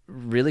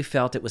really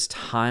felt it was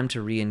time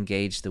to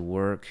re-engage the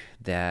work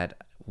that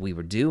we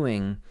were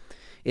doing,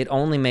 it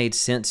only made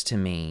sense to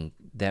me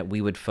that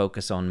we would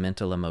focus on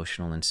mental,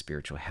 emotional, and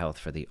spiritual health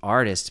for the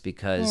artists,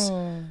 because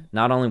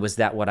not only was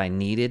that what I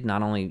needed,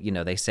 not only,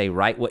 they say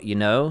write what you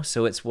know,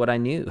 so it's what I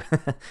knew.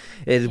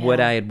 It's what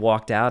I had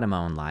walked out in my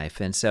own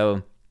life. And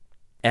so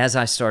as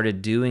I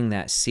started doing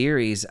that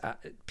series,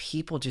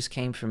 people just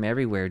came from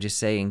everywhere just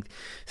saying,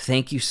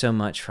 thank you so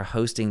much for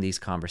hosting these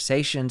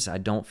conversations. I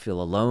don't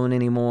feel alone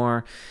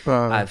anymore.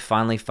 I've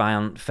finally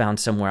found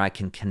somewhere I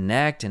can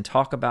connect and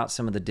talk about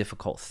some of the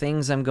difficult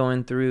things I'm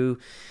going through.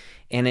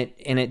 And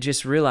it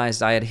just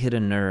realized I had hit a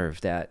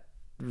nerve that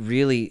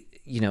really,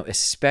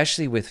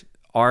 especially with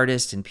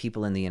artists and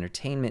people in the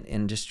entertainment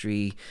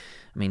industry.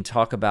 I mean,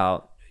 talk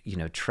about,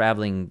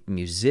 traveling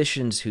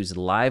musicians whose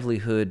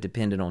livelihood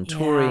depended on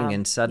touring,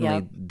 and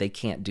suddenly they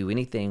can't do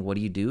anything. What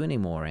do you do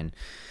anymore? And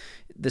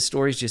the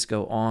stories just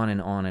go on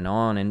and on and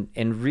on.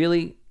 And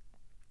really,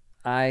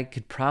 I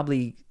could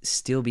probably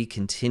still be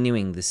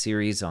continuing the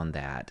series on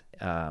that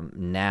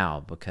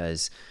now,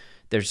 because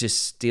there's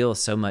just still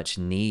so much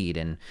need.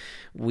 And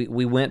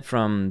we went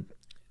from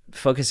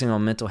focusing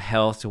on mental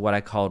health to what I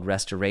called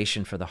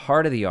restoration for the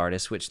heart of the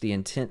artist, which the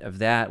intent of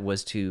that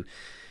was to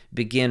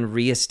begin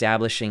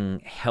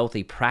reestablishing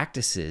healthy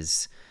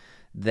practices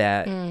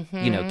that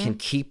can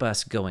keep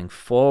us going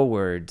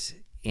forward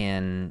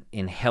in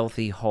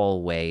healthy,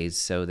 whole ways,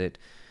 so that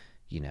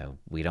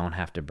we don't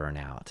have to burn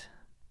out.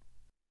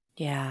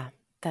 Yeah,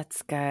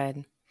 that's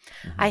good.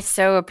 I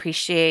so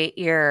appreciate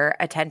your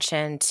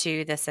attention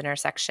to this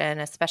intersection,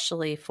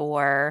 especially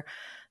for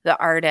the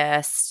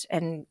artist,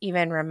 and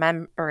even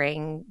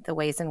remembering the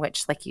ways in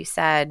which, like you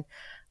said,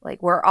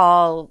 like we're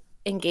all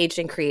engaged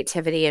in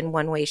creativity in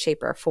one way,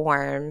 shape, or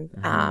form,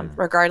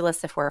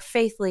 regardless if we're a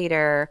faith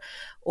leader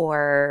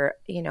or,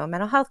 a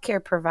mental health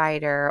care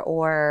provider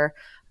or,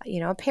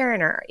 a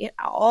parent or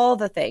all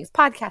the things,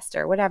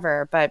 podcaster,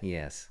 whatever. But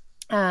yes.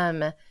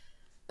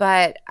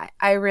 But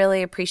I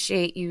really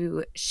appreciate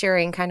you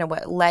sharing kind of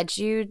what led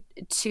you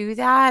to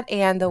that,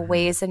 and the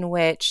ways in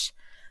which,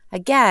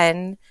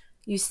 again,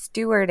 you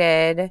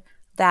stewarded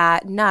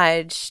that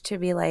nudge to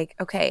be like,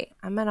 okay,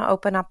 I'm going to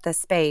open up this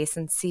space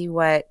and see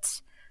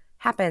what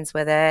happens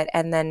with it.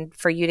 And then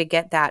for you to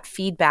get that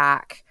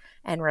feedback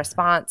and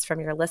response from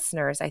your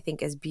listeners, I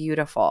think is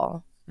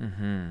beautiful.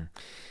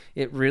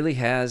 It really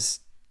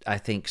has, I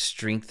think,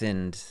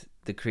 strengthened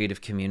the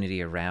creative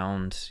community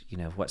around,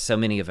 what so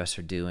many of us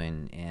are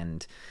doing.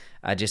 And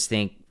I just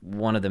think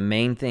one of the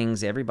main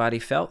things everybody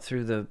felt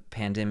through the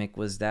pandemic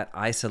was that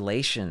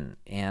isolation.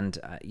 And,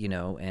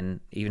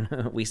 and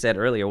even we said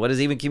earlier, what does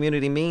even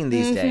community mean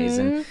these days?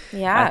 And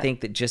I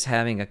think that just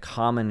having a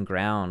common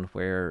ground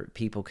where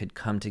people could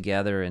come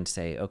together and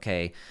say,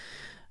 okay,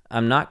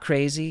 I'm not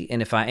crazy.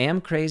 And if I am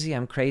crazy,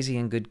 I'm crazy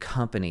in good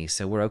company.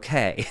 So we're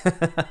okay,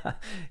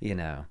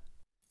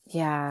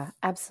 Yeah,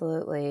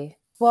 absolutely.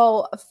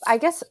 Well, I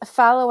guess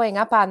following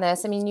up on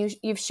this, I mean,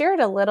 you've shared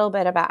a little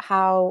bit about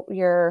how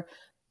your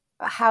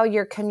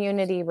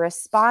community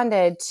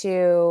responded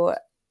to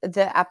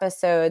the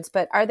episodes,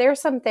 but are there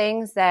some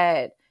things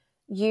that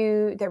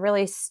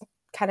really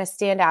kind of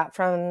stand out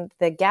from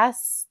the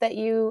guests that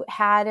you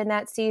had in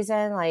that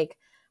season? Like,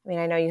 I mean,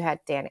 I know you had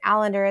Dan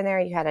Allender in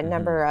there. You had a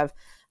number of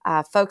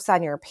folks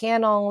on your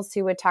panels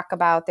who would talk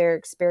about their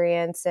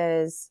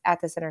experiences at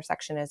this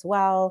intersection as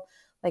well.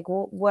 Like,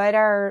 what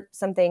are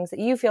some things that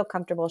you feel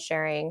comfortable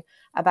sharing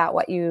about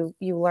what you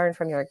learned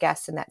from your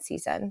guests in that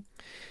season?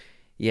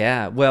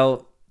 Yeah,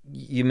 well,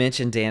 you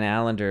mentioned Dan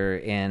Allender,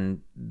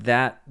 and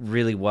that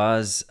really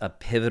was a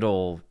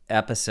pivotal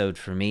episode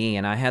for me.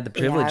 And I had the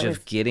privilege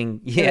of getting...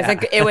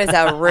 It was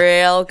a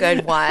real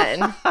good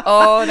one.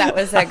 Oh, that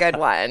was a good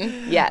one.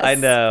 Yes. I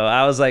know.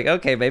 I was like,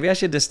 okay, maybe I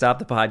should just stop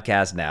the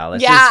podcast now.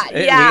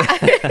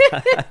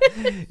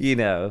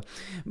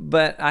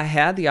 But I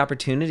had the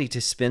opportunity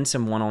to spend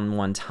some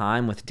one-on-one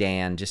time with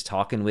Dan, just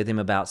talking with him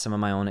about some of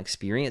my own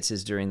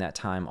experiences during that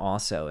time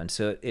also. And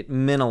so it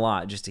meant a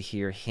lot just to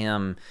hear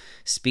him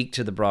speak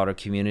to the broader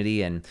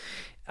community. And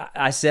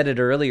I said it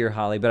earlier,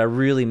 Holly, but I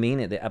really mean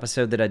it. The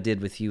episode that I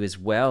did with you as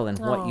well, and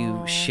what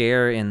you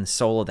share in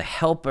Soul of the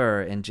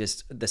Helper, and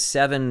just the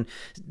 7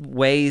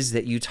 ways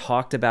that you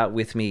talked about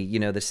with me,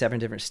 the 7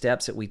 different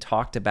steps that we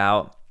talked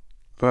about.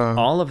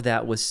 All of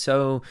that was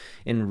so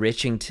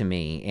enriching to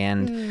me.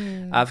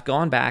 And I've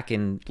gone back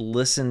and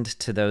listened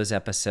to those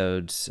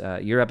episodes,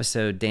 your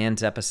episode,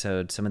 Dan's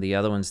episode, some of the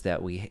other ones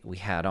that we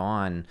had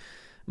on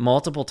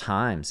multiple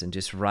times, and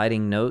just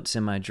writing notes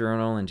in my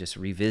journal and just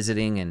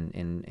revisiting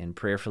and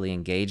prayerfully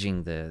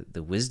engaging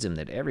the wisdom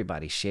that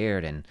everybody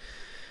shared. And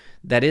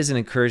that is an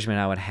encouragement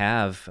I would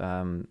have,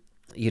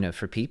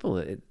 for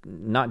people,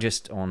 not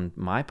just on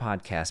my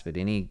podcast, but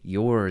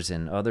yours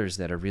and others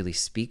that are really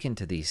speaking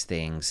to these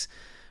things.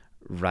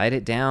 Write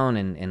it down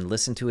and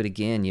listen to it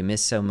again. You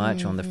miss so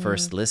much on the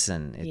first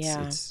listen.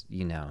 It's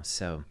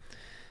so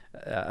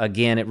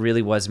again, it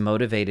really was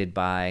motivated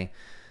by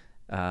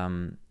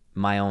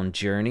my own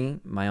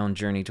journey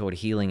toward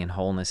healing and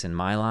wholeness in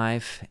my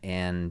life,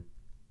 and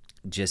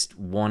just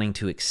wanting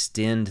to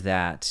extend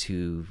that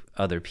to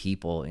other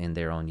people in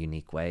their own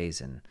unique ways.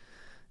 And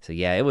So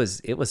yeah, it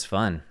was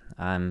fun.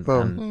 I'm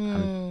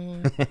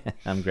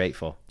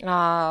grateful.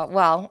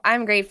 Well,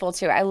 I'm grateful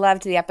too. I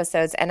loved the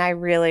episodes, and I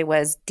really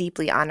was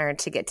deeply honored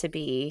to get to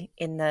be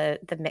in the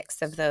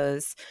mix of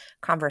those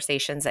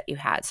conversations that you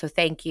had. So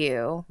thank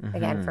you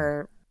again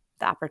for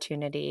the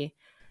opportunity.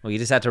 Well, you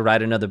just have to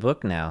write another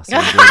book now, so do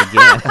it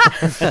again.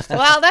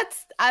 Well,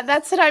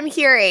 that's what I'm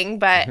hearing,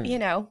 but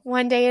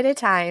one day at a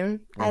time,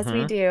 as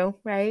we do,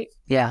 right?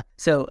 Yeah.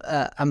 So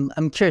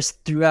I'm curious,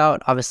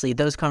 throughout obviously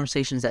those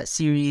conversations, that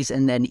series,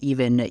 and then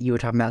even you were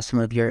talking about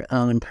some of your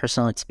own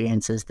personal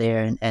experiences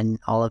there and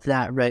all of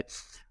that, right?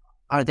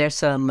 Are there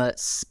some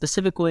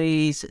specific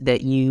ways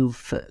that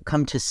you've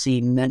come to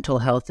see mental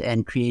health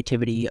and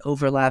creativity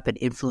overlap and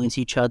influence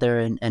each other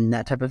and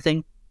that type of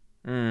thing?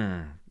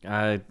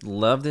 I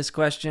love this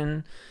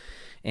question,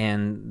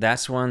 and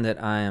that's one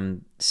that I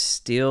am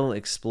still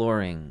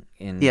exploring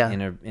in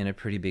a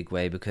pretty big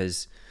way,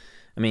 because,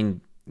 I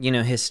mean,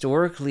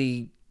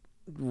 historically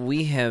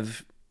we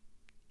have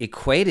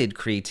equated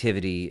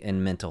creativity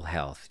and mental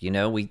health.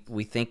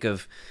 We think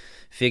of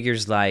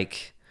figures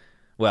like,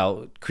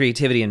 well,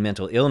 creativity and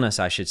mental illness,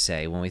 I should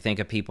say, when we think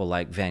of people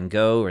like Van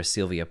Gogh or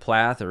Sylvia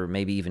Plath or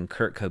maybe even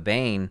Kurt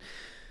Cobain.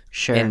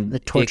 Sure, and the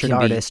tortured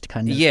artist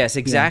kind of. Yes,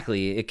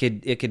 exactly. Yeah.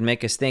 It could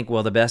make us think,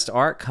 well, the best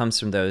art comes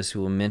from those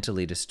who are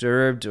mentally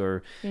disturbed,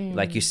 or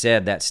like you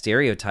said, that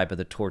stereotype of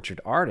the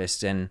tortured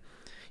artist. And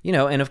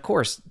and of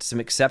course, some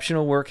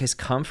exceptional work has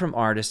come from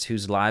artists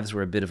whose lives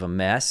were a bit of a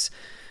mess.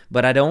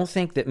 But I don't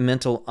think that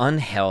mental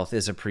unhealth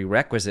is a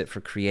prerequisite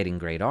for creating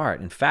great art.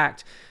 In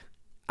fact,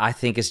 I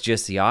think it's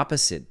just the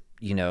opposite.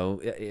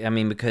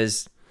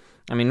 Because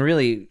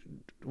really,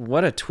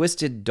 what a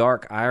twisted,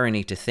 dark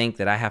irony to think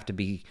that I have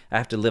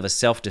to live a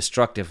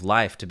self-destructive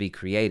life to be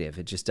creative.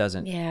 It just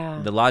doesn't,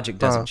 the logic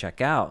doesn't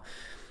check out.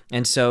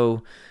 And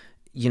so,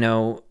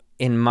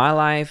 in my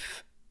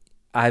life,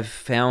 I've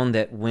found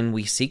that when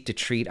we seek to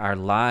treat our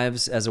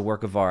lives as a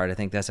work of art, I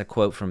think that's a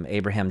quote from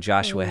Abraham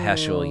Joshua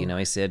Heschel.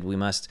 He said, we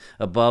must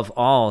above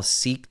all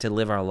seek to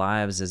live our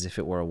lives as if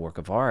it were a work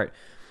of art.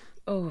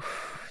 Oh,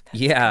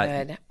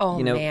 that's good. Oh,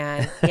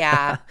 man.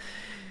 Yeah.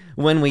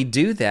 When we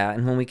do that,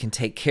 and when we can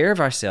take care of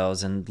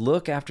ourselves and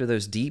look after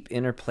those deep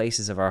inner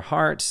places of our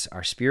hearts,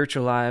 our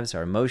spiritual lives,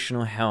 our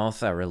emotional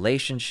health, our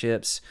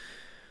relationships,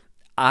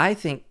 I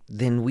think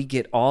then we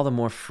get all the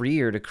more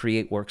freer to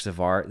create works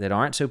of art that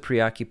aren't so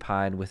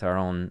preoccupied with our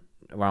own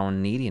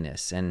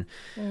neediness. And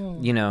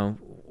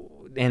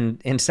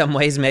and in some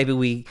ways, maybe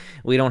we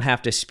don't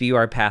have to spew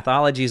our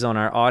pathologies on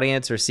our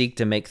audience or seek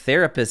to make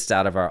therapists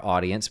out of our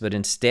audience, but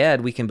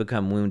instead we can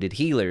become wounded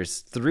healers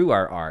through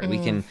our art.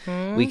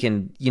 We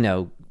can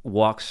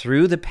walk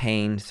through the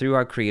pain through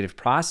our creative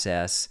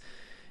process,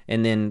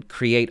 and then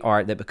create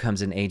art that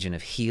becomes an agent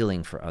of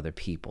healing for other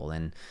people.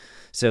 And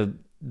so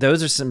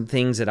those are some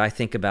things that I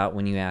think about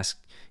when you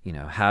ask,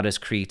 how does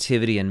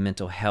creativity and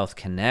mental health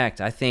connect?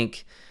 I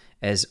think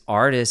as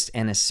artists,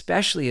 and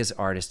especially as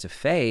artists of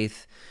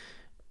faith,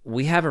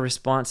 we have a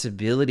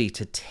responsibility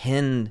to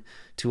tend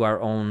to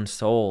our own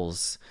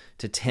souls,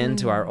 to tend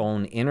to our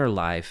own inner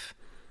life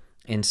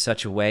in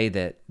such a way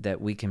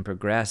that we can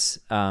progress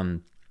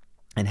and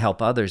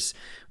help others.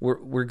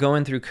 We're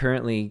going through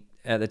currently,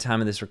 at the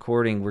time of this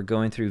recording, we're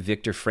going through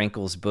Viktor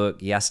Frankl's book,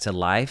 Yes to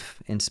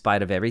Life, In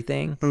Spite of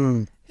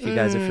Everything. If you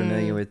guys are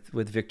familiar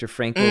with Viktor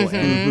Frankl.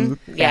 And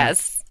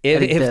yes.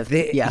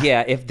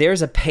 If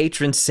there's a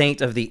patron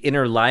saint of the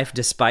inner life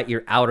despite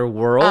your outer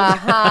world,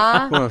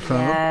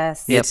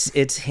 yes,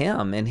 it's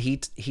him, and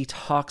he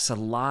talks a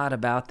lot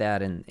about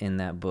that in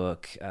that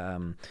book,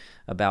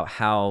 about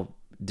how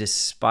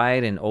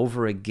despite and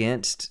over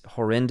against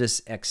horrendous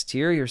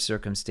exterior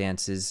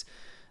circumstances,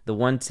 the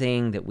one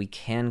thing that we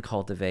can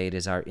cultivate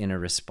is our inner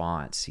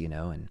response,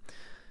 and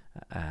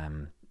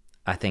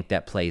I think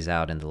that plays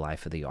out in the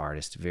life of the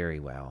artist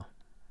very well.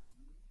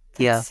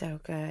 That's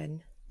so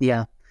good.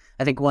 Yeah.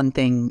 I think one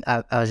thing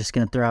I was just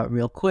going to throw out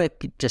real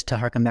quick, just to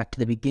harken back to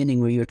the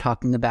beginning where you were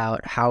talking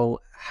about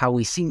how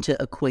we seem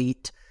to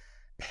equate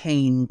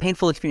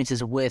painful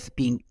experiences with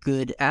being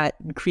good at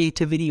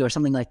creativity or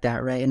something like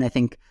that, right? And I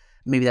think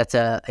maybe that's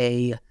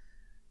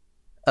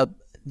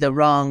the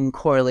wrong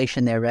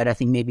correlation there, right? I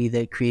think maybe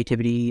the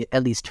creativity,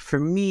 at least for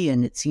me,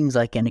 and it seems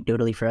like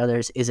anecdotally for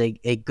others, is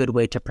a good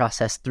way to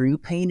process through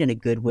pain and a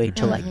good way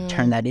to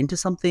turn that into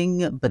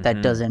something. But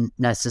that doesn't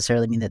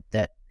necessarily mean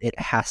that it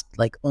has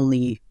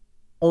only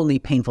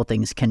painful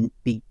things can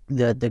be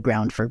the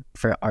ground for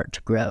art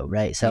to grow,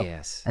 right? So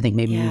yes. I think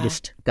maybe we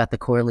just got the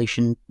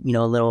correlation,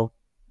 a little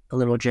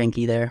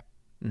janky there.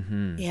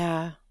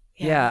 Yeah.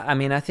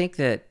 I think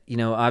that,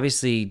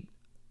 obviously,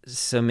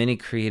 so many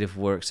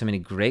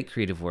great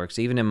creative works,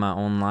 even in my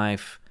own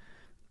life,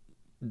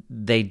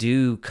 they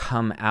do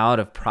come out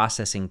of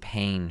processing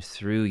pain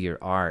through your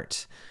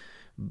art.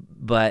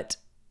 But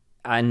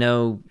I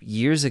know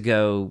years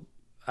ago,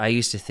 I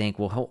used to think,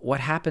 well, what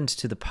happens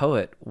to the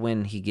poet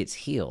when he gets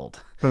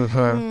healed?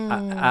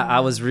 I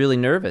was really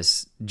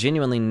nervous,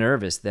 genuinely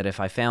nervous, that if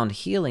I found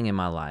healing in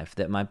my life,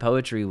 that my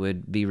poetry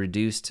would be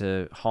reduced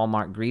to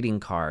Hallmark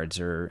greeting cards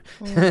or,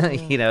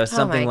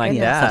 something like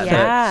that.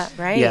 Yeah,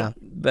 right. Yeah.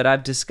 But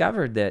I've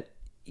discovered that,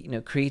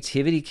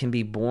 creativity can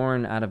be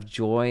born out of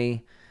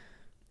joy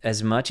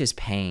as much as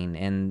pain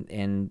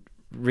and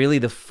really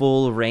the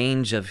full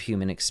range of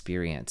human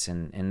experience.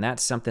 And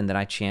that's something that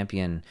I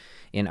champion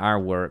in our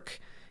work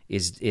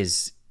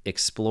is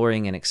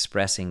exploring and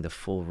expressing the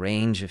full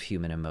range of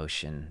human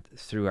emotion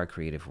through our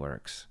creative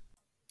works.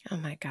 Oh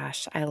my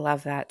gosh, I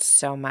love that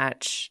so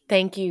much.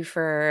 Thank you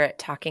for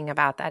talking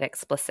about that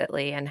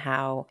explicitly and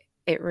how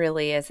it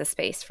really is a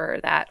space for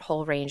that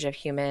whole range of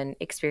human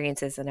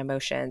experiences and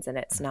emotions. And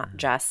it's not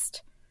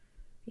just,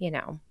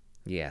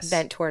 Yes,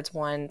 bent towards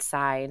one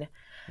side.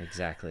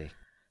 Exactly.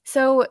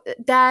 So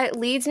that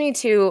leads me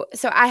to,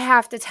 I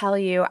have to tell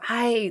you,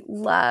 I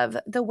love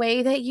the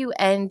way that you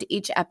end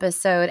each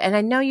episode. And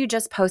I know you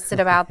just posted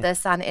about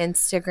this on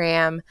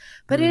Instagram,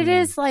 but it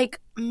is like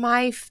I'm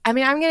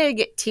going to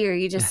get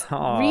teary just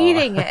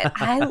reading it.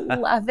 I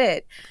love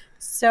it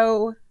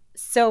so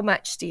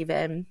much,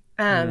 Stephen.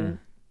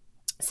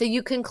 So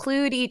you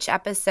conclude each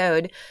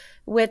episode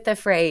with the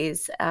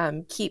phrase,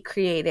 keep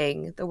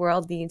creating, the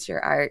world needs your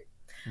art.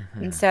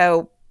 And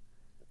so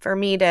for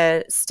me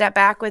to step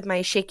back with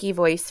my shaky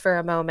voice for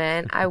a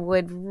moment, I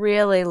would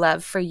really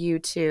love for you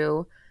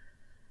to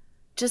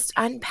just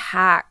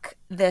unpack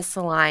this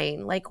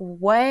line. Like,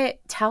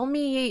 tell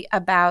me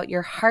about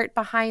your heart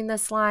behind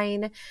this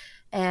line.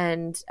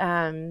 And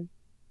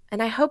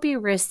I hope you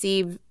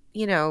receive,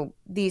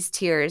 these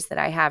tears that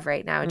I have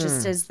right now,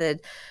 just as the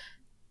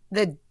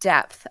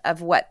depth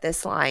of what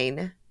this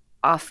line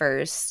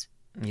offers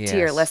to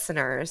your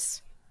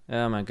listeners.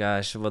 Oh my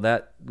gosh. Well,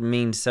 that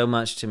means so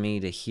much to me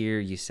to hear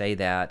you say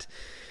that,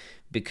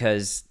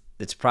 because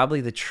it's probably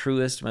the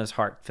truest, most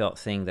heartfelt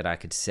thing that I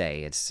could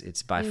say.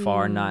 It's by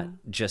far not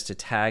just a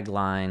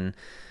tagline,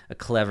 a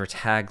clever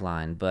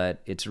tagline,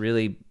 but it's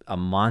really a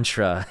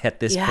mantra at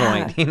this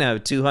point.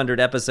 200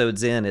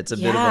 episodes in, it's a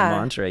bit of a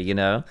mantra,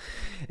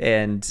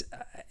 And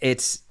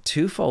it's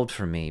twofold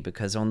for me,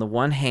 because on the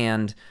one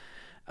hand,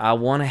 I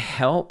want to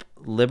help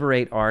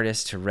liberate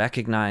artists to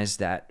recognize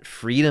that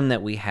freedom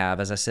that we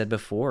have, as I said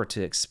before,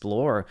 to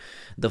explore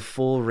the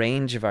full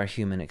range of our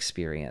human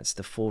experience,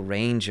 the full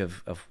range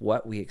of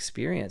what we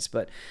experience.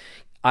 But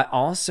I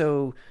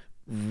also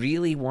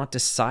really want to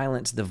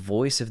silence the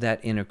voice of that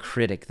inner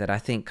critic that I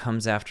think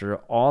comes after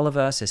all of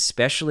us,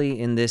 especially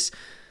in this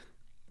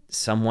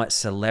somewhat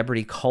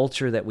celebrity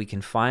culture that we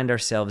can find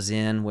ourselves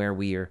in, where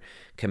we are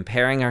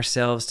comparing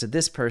ourselves to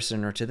this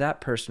person or to that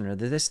person or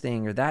to this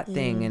thing or that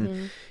thing.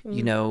 And,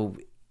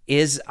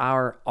 is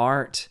our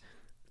art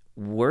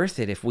worth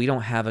it if we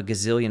don't have a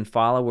gazillion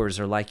followers?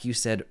 Or like you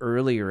said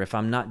earlier, if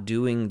I'm not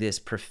doing this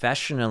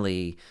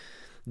professionally,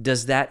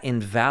 does that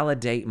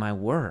invalidate my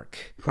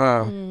work?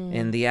 Wow.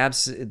 And the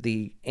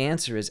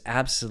answer is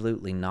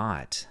absolutely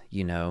not,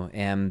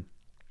 And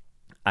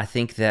I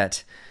think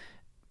that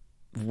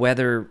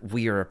whether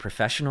we are a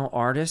professional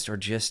artist or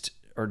just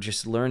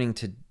learning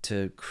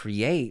to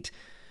create,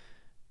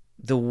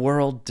 the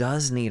world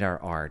does need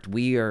our art.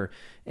 We are,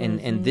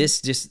 and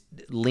this just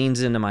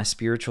leans into my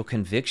spiritual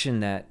conviction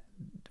that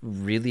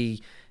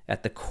really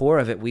at the core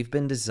of it, we've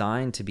been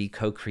designed to be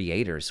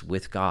co-creators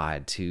with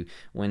God.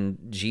 When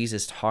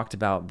Jesus talked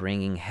about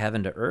bringing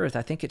heaven to earth,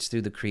 I think it's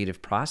through the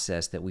creative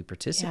process that we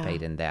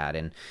participate in that.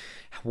 And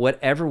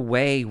whatever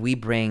way we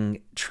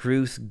bring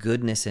truth,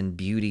 goodness, and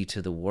beauty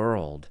to the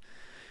world,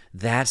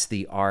 that's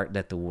the art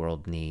that the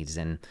world needs.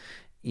 And,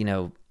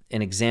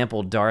 an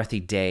example,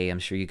 Dorothy Day, I'm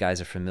sure you guys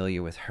are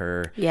familiar with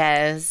her.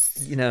 Yes.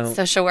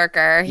 Social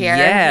worker here.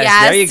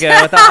 Yes. There you go.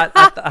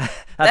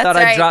 I thought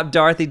I'd drop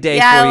Dorothy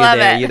Day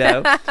for you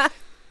there,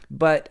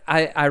 But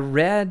I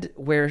read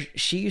where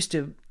she used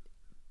to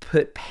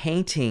put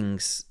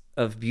paintings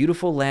of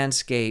beautiful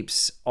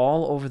landscapes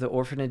all over the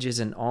orphanages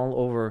and all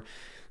over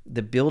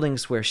the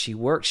buildings where she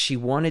worked. She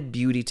wanted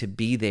beauty to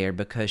be there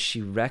because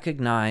she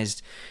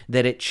recognized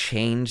that it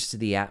changed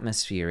the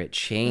atmosphere. It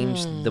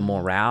changed the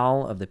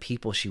morale of the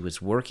people she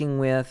was working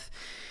with.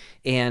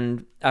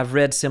 And I've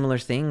read similar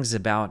things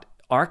about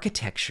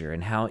architecture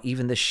and how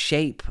even the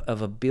shape of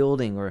a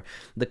building or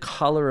the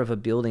color of a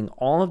building,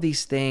 all of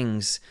these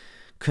things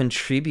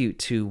contribute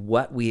to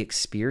what we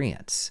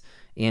experience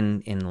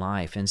in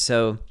life. And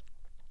so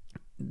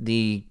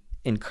the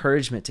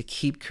encouragement to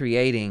keep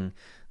creating,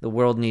 the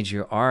world needs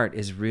your art,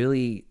 is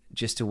really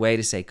just a way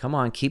to say, come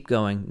on, keep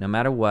going. No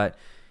matter what,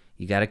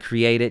 you got to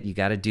create it. You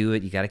got to do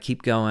it. You got to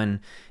keep going.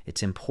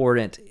 It's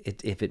important.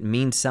 If it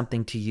means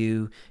something to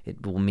you,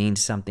 it will mean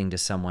something to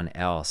someone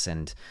else.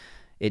 And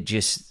it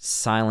just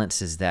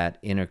silences that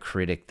inner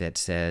critic that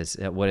says,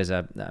 I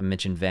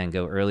mentioned Van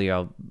Gogh earlier,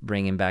 I'll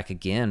bring him back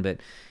again.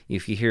 But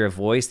if you hear a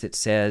voice that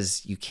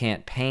says you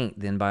can't paint,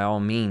 then by all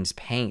means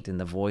paint, and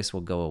the voice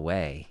will go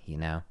away,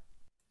 Yeah.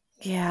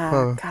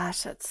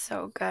 Gosh, that's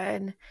so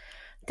good.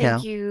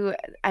 Thank you.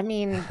 I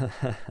mean,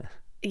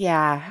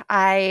 Yeah,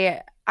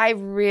 I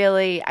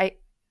really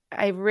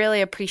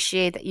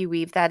appreciate that you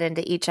weave that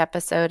into each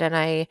episode, and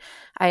I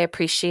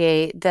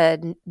appreciate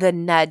the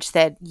nudge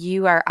that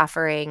you are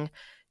offering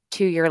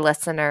to your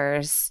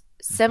listeners,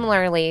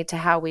 similarly to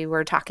how we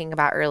were talking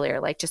about earlier,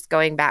 like just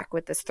going back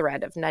with this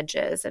thread of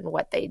nudges and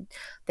what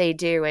they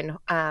do,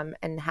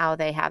 and how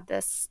they have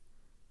this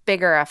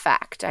bigger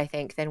effect, I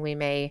think, than we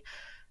may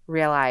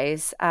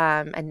realize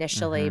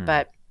initially,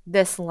 but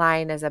this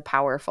line is a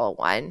powerful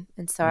one.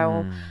 And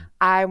so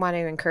I want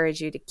to encourage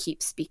you to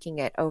keep speaking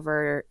it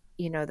over,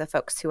 the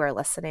folks who are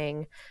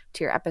listening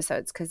to your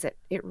episodes, because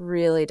it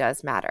really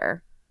does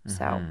matter.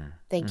 So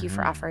thank you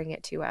for offering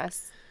it to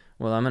us.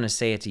 Well, I'm going to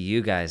say it to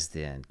you guys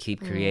then.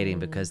 Keep creating,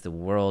 because the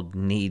world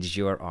needs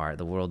your art.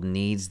 The world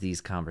needs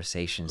these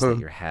conversations that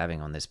you're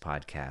having on this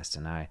podcast.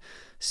 And I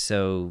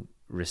so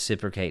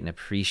reciprocate and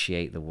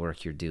appreciate the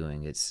work you're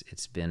doing.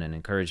 It's been an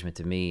encouragement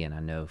to me, and I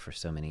know for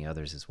so many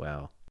others as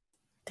well.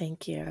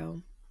 Thank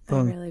you. I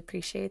really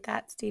appreciate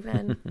that,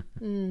 Stephen.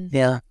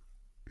 Yeah.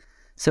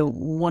 So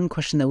one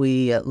question that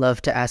we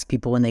love to ask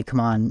people when they come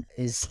on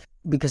is,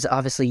 because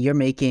obviously you're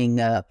making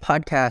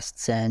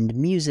podcasts and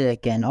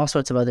music and all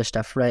sorts of other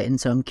stuff, right? And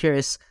so I'm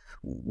curious,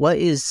 what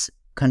is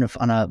kind of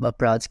on a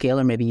broad scale,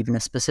 or maybe even a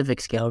specific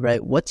scale,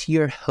 right? What's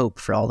your hope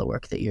for all the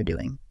work that you're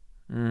doing?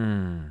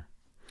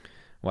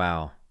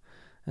 Wow.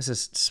 That's a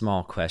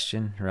small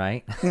question,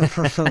 right?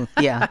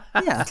 Yeah.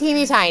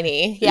 Teeny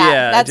tiny.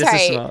 Yeah, that's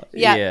right.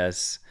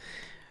 Yes.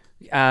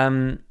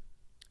 I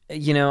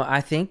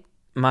think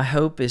my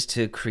hope is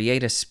to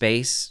create a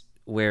space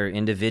where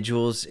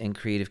individuals and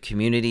creative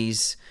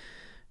communities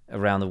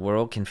around the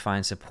world can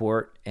find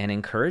support and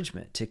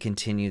encouragement to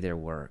continue their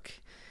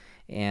work.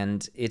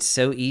 And it's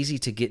so easy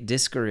to get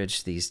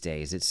discouraged these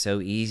days. It's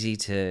so easy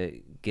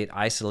to get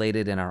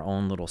isolated in our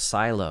own little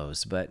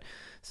silos. But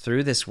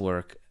through this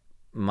work,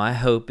 my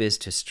hope is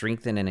to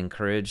strengthen and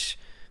encourage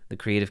the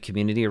creative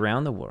community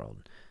around the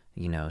world,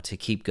 to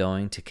keep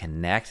going, to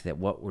connect, that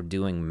what we're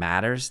doing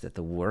matters, that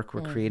the work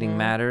we're creating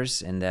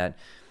matters, and that,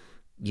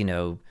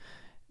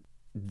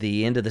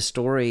 the end of the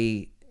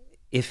story,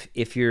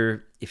 if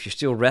you're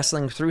still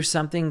wrestling through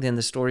something, then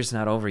the story's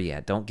not over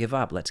yet. Don't give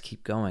up. Let's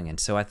keep going. And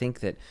so I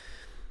think that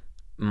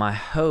my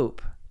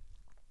hope,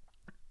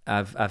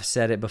 I've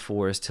said it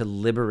before, is to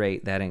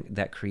liberate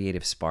that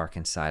creative spark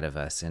inside of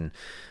us. And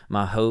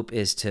my hope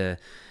is to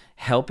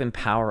help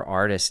empower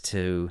artists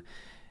to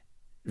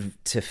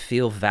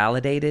feel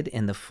validated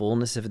in the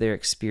fullness of their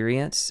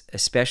experience,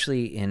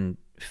 especially in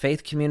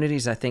faith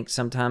communities. I think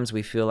sometimes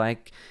we feel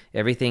like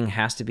everything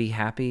has to be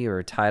happy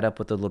or tied up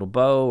with a little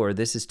bow, or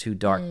this is too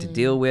dark to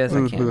deal with.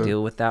 I can't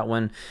deal with that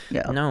one.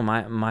 Yeah. No,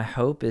 my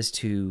hope is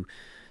to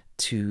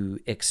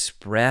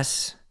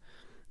express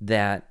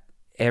that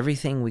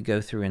everything we go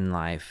through in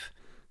life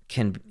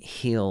can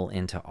heal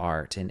into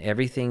art, and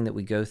everything that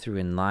we go through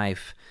in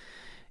life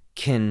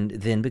can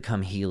then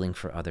become healing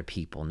for other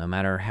people. No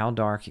matter how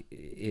dark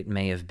it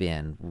may have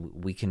been,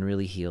 we can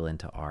really heal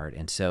into art.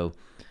 And so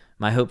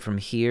my hope from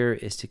here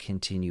is to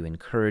continue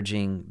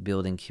encouraging,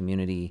 building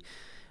community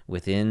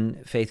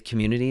within faith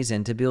communities,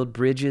 and to build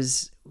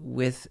bridges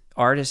with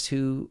artists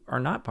who are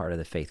not part of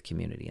the faith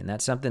community. And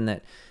that's something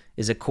that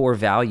is a core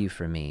value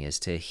for me, is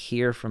to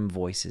hear from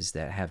voices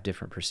that have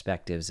different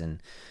perspectives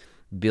and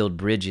build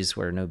bridges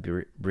where no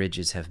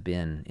bridges have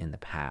been in the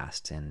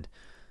past. And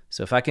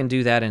so if I can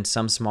do that in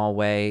some small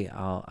way,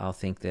 I'll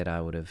think that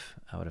I would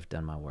have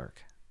done my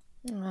work.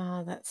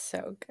 Oh, that's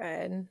so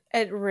good.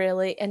 It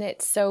really, and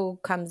it so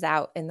comes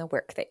out in the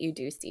work that you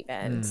do,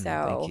 Stephen.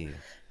 So thank you.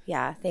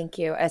 Yeah, thank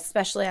you.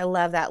 Especially, I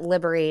love that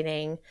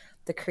liberating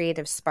the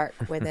creative spark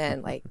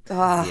within. Like,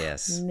 oh,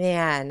 yes.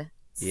 Man,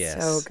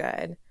 yes. So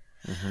good.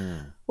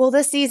 Well,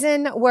 this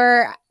season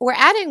we're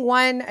adding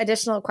one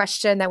additional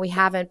question that we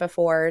haven't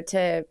before,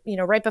 to,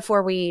 right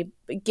before we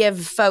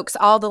give folks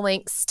all the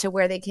links to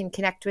where they can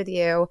connect with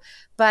you.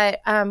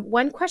 But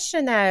one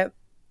question that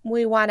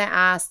we want to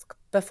ask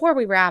before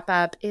we wrap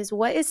up is,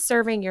 what is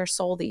serving your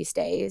soul these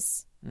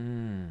days?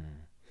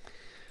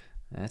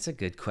 That's a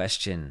good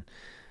question.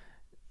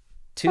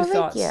 Two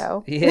thoughts.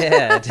 Thank you.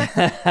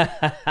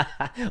 Yeah.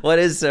 What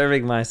is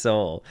serving my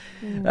soul?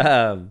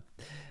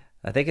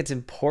 I think it's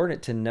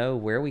important to know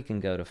where we can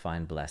go to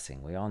find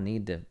blessing. We all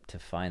need to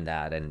find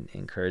that and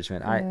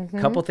encouragement. A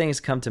couple things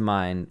come to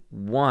mind.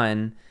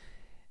 One,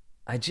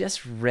 I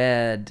just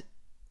read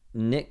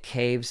Nick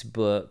Cave's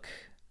book,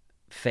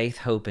 Faith,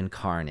 Hope, and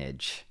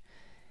Carnage,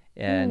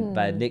 and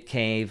by Nick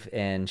Cave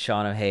and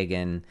Sean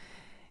O'Hagan.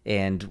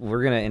 And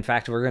we're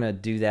gonna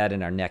do that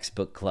in our next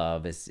book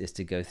club, is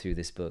to go through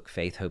this book,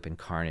 Faith, Hope, and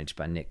Carnage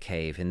by Nick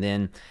Cave. And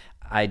then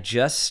I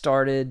just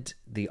started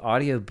the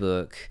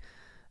audiobook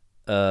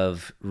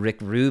of Rick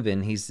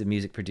Rubin. He's the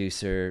music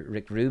producer.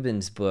 Rick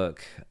Rubin's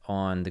book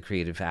on the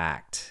creative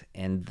act.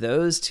 And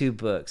those two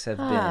books have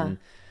been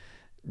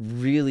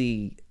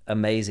really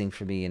amazing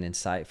for me and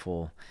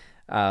insightful.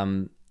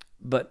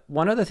 But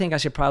one other thing I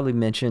should probably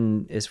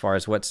mention as far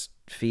as what's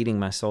feeding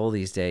my soul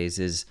these days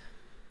is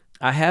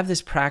I have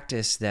this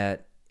practice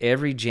that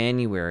every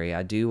January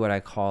I do what I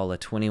call a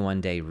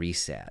 21-day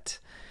reset.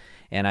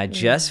 And I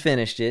just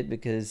finished it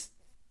because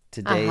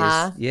today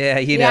Uh-huh.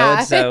 is,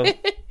 and so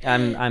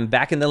I'm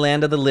back in the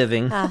land of the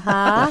living.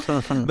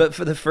 But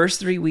for the first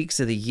 3 weeks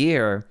of the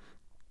year,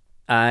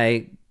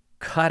 I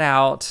cut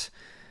out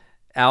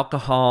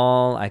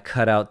alcohol, I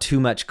cut out too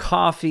much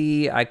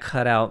coffee, I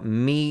cut out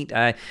meat,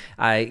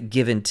 I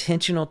give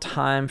intentional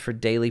time for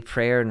daily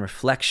prayer and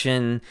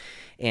reflection,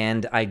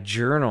 and I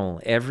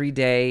journal every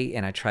day,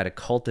 and I try to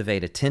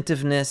cultivate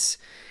attentiveness,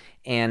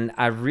 and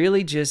I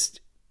really just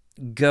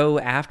go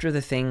after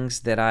the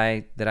things that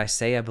I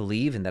say I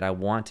believe and that I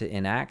want to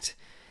enact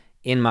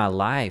in my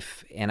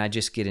life. And I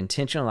just get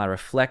intentional. I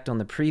reflect on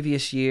the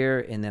previous year,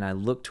 and then I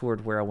look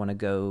toward where I want to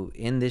go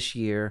in this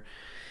year.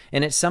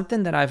 And it's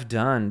something that I've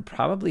done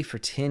probably for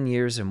 10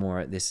 years or more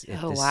at this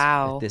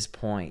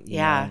point. You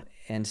know?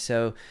 And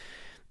so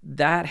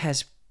that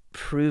has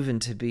proven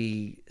to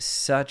be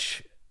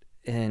such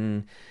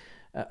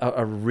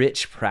a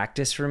rich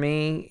practice for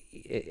me.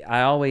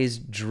 I always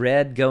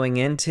dread going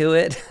into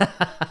it.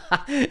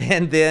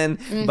 And then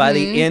by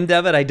the end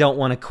of it, I don't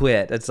want to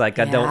quit. It's like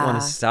I don't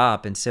want to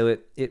stop. And so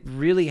it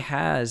really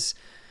has,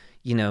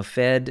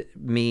 fed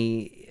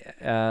me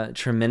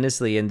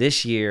tremendously. And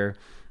this year,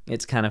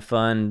 it's kind of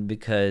fun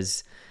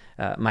because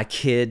my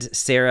kids,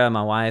 Sarah,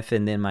 my wife,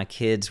 and then my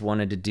kids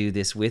wanted to do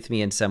this with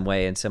me in some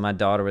way. And so my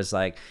daughter was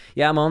like,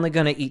 yeah, I'm only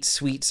going to eat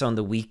sweets on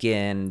the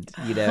weekend,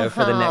 for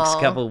the next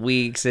couple of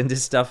weeks and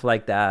just stuff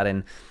like that.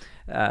 And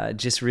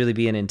just really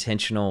being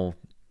intentional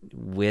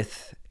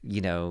with,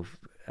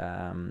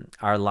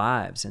 our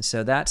lives. And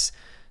so that's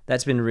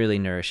been really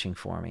nourishing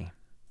for me.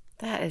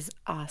 That is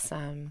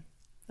awesome.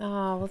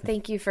 Oh, well,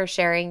 thank you for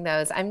sharing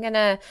those. I'm going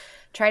to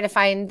try to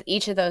find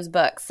each of those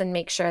books and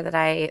make sure that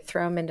I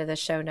throw them into the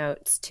show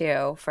notes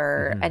too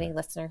for any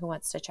listener who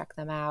wants to check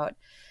them out.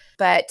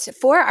 But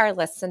for our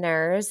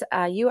listeners,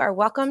 you are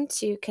welcome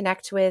to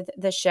connect with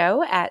the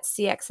show at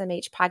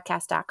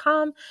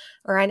cxmhpodcast.com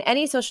or on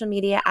any social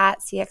media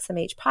at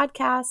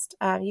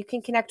cxmhpodcast. You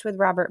can connect with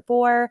Robert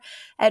Bohr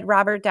at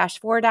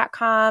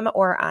robert-bohr.com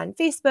or on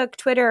Facebook,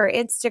 Twitter, or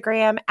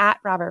Instagram at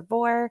Robert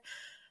Bohr.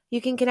 You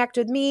can connect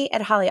with me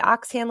at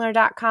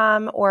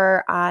hollyoxhandler.com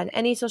or on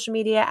any social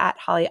media at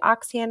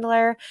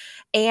hollyoxhandler.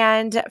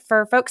 And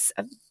for folks,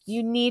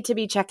 you need to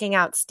be checking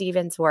out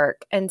Stephen's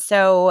work. And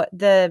so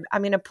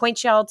I'm going to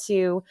point y'all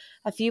to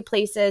a few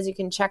places. You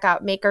can check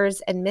out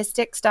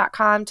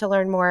makersandmystics.com to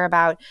learn more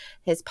about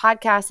his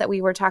podcast that we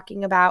were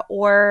talking about,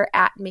 or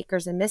at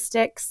Makers and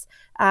Mystics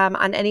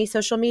on any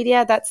social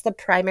media. That's the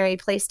primary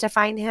place to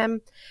find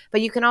him. But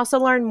you can also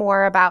learn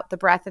more about The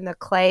Breath in the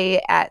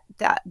Clay at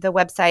the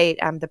website,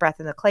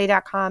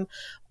 thebreathintheclay.com,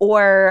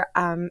 or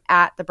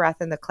at The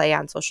Breath in the Clay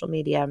on social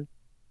media.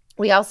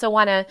 We also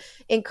want to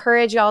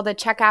encourage y'all to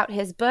check out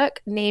his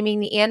book, Naming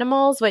the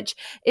Animals, which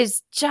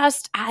is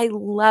I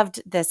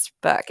loved this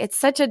book. It's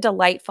such a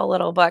delightful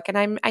little book.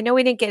 And I know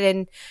we didn't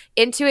get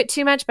into it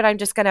too much, but I'm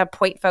just going to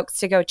point folks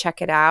to go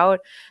check it out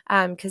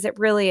because it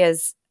really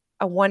is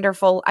a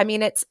wonderful,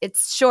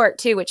 it's short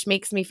too, which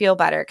makes me feel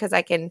better because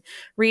I can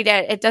read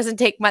it. It doesn't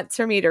take months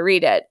for me to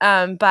read it,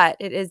 but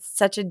it is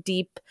such a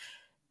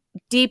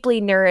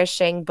deeply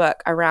nourishing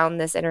book around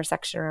this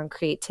intersection around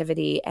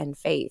creativity and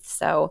faith.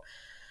 So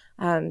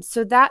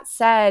that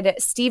said,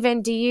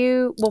 Stephen,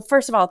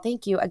 first of all,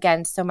 thank you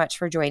again so much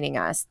for joining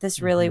us.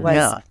 This really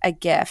was a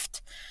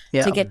gift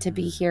to get to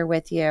be here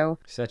with you.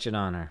 Such an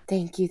honor.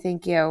 Thank you.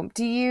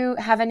 Do you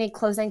have any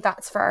closing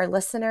thoughts for our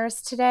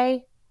listeners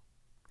today?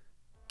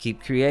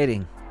 Keep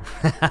creating.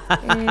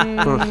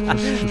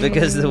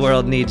 Because the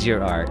world needs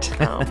your art.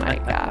 Oh my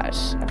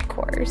gosh, of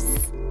course.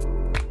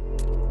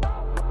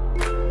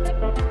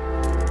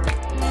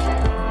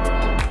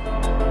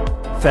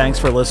 Thanks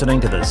for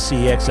listening to the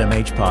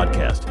CXMH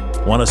podcast.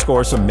 Want to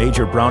score some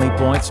major brownie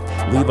points?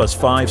 Leave us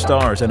 5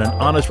 stars and an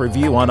honest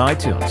review on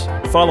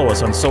iTunes. Follow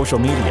us on social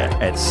media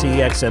at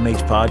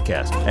CXMH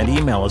Podcast and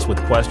email us with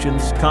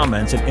questions,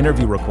 comments, and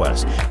interview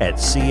requests at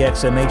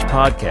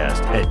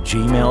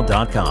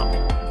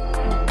cxmhpodcast@gmail.com.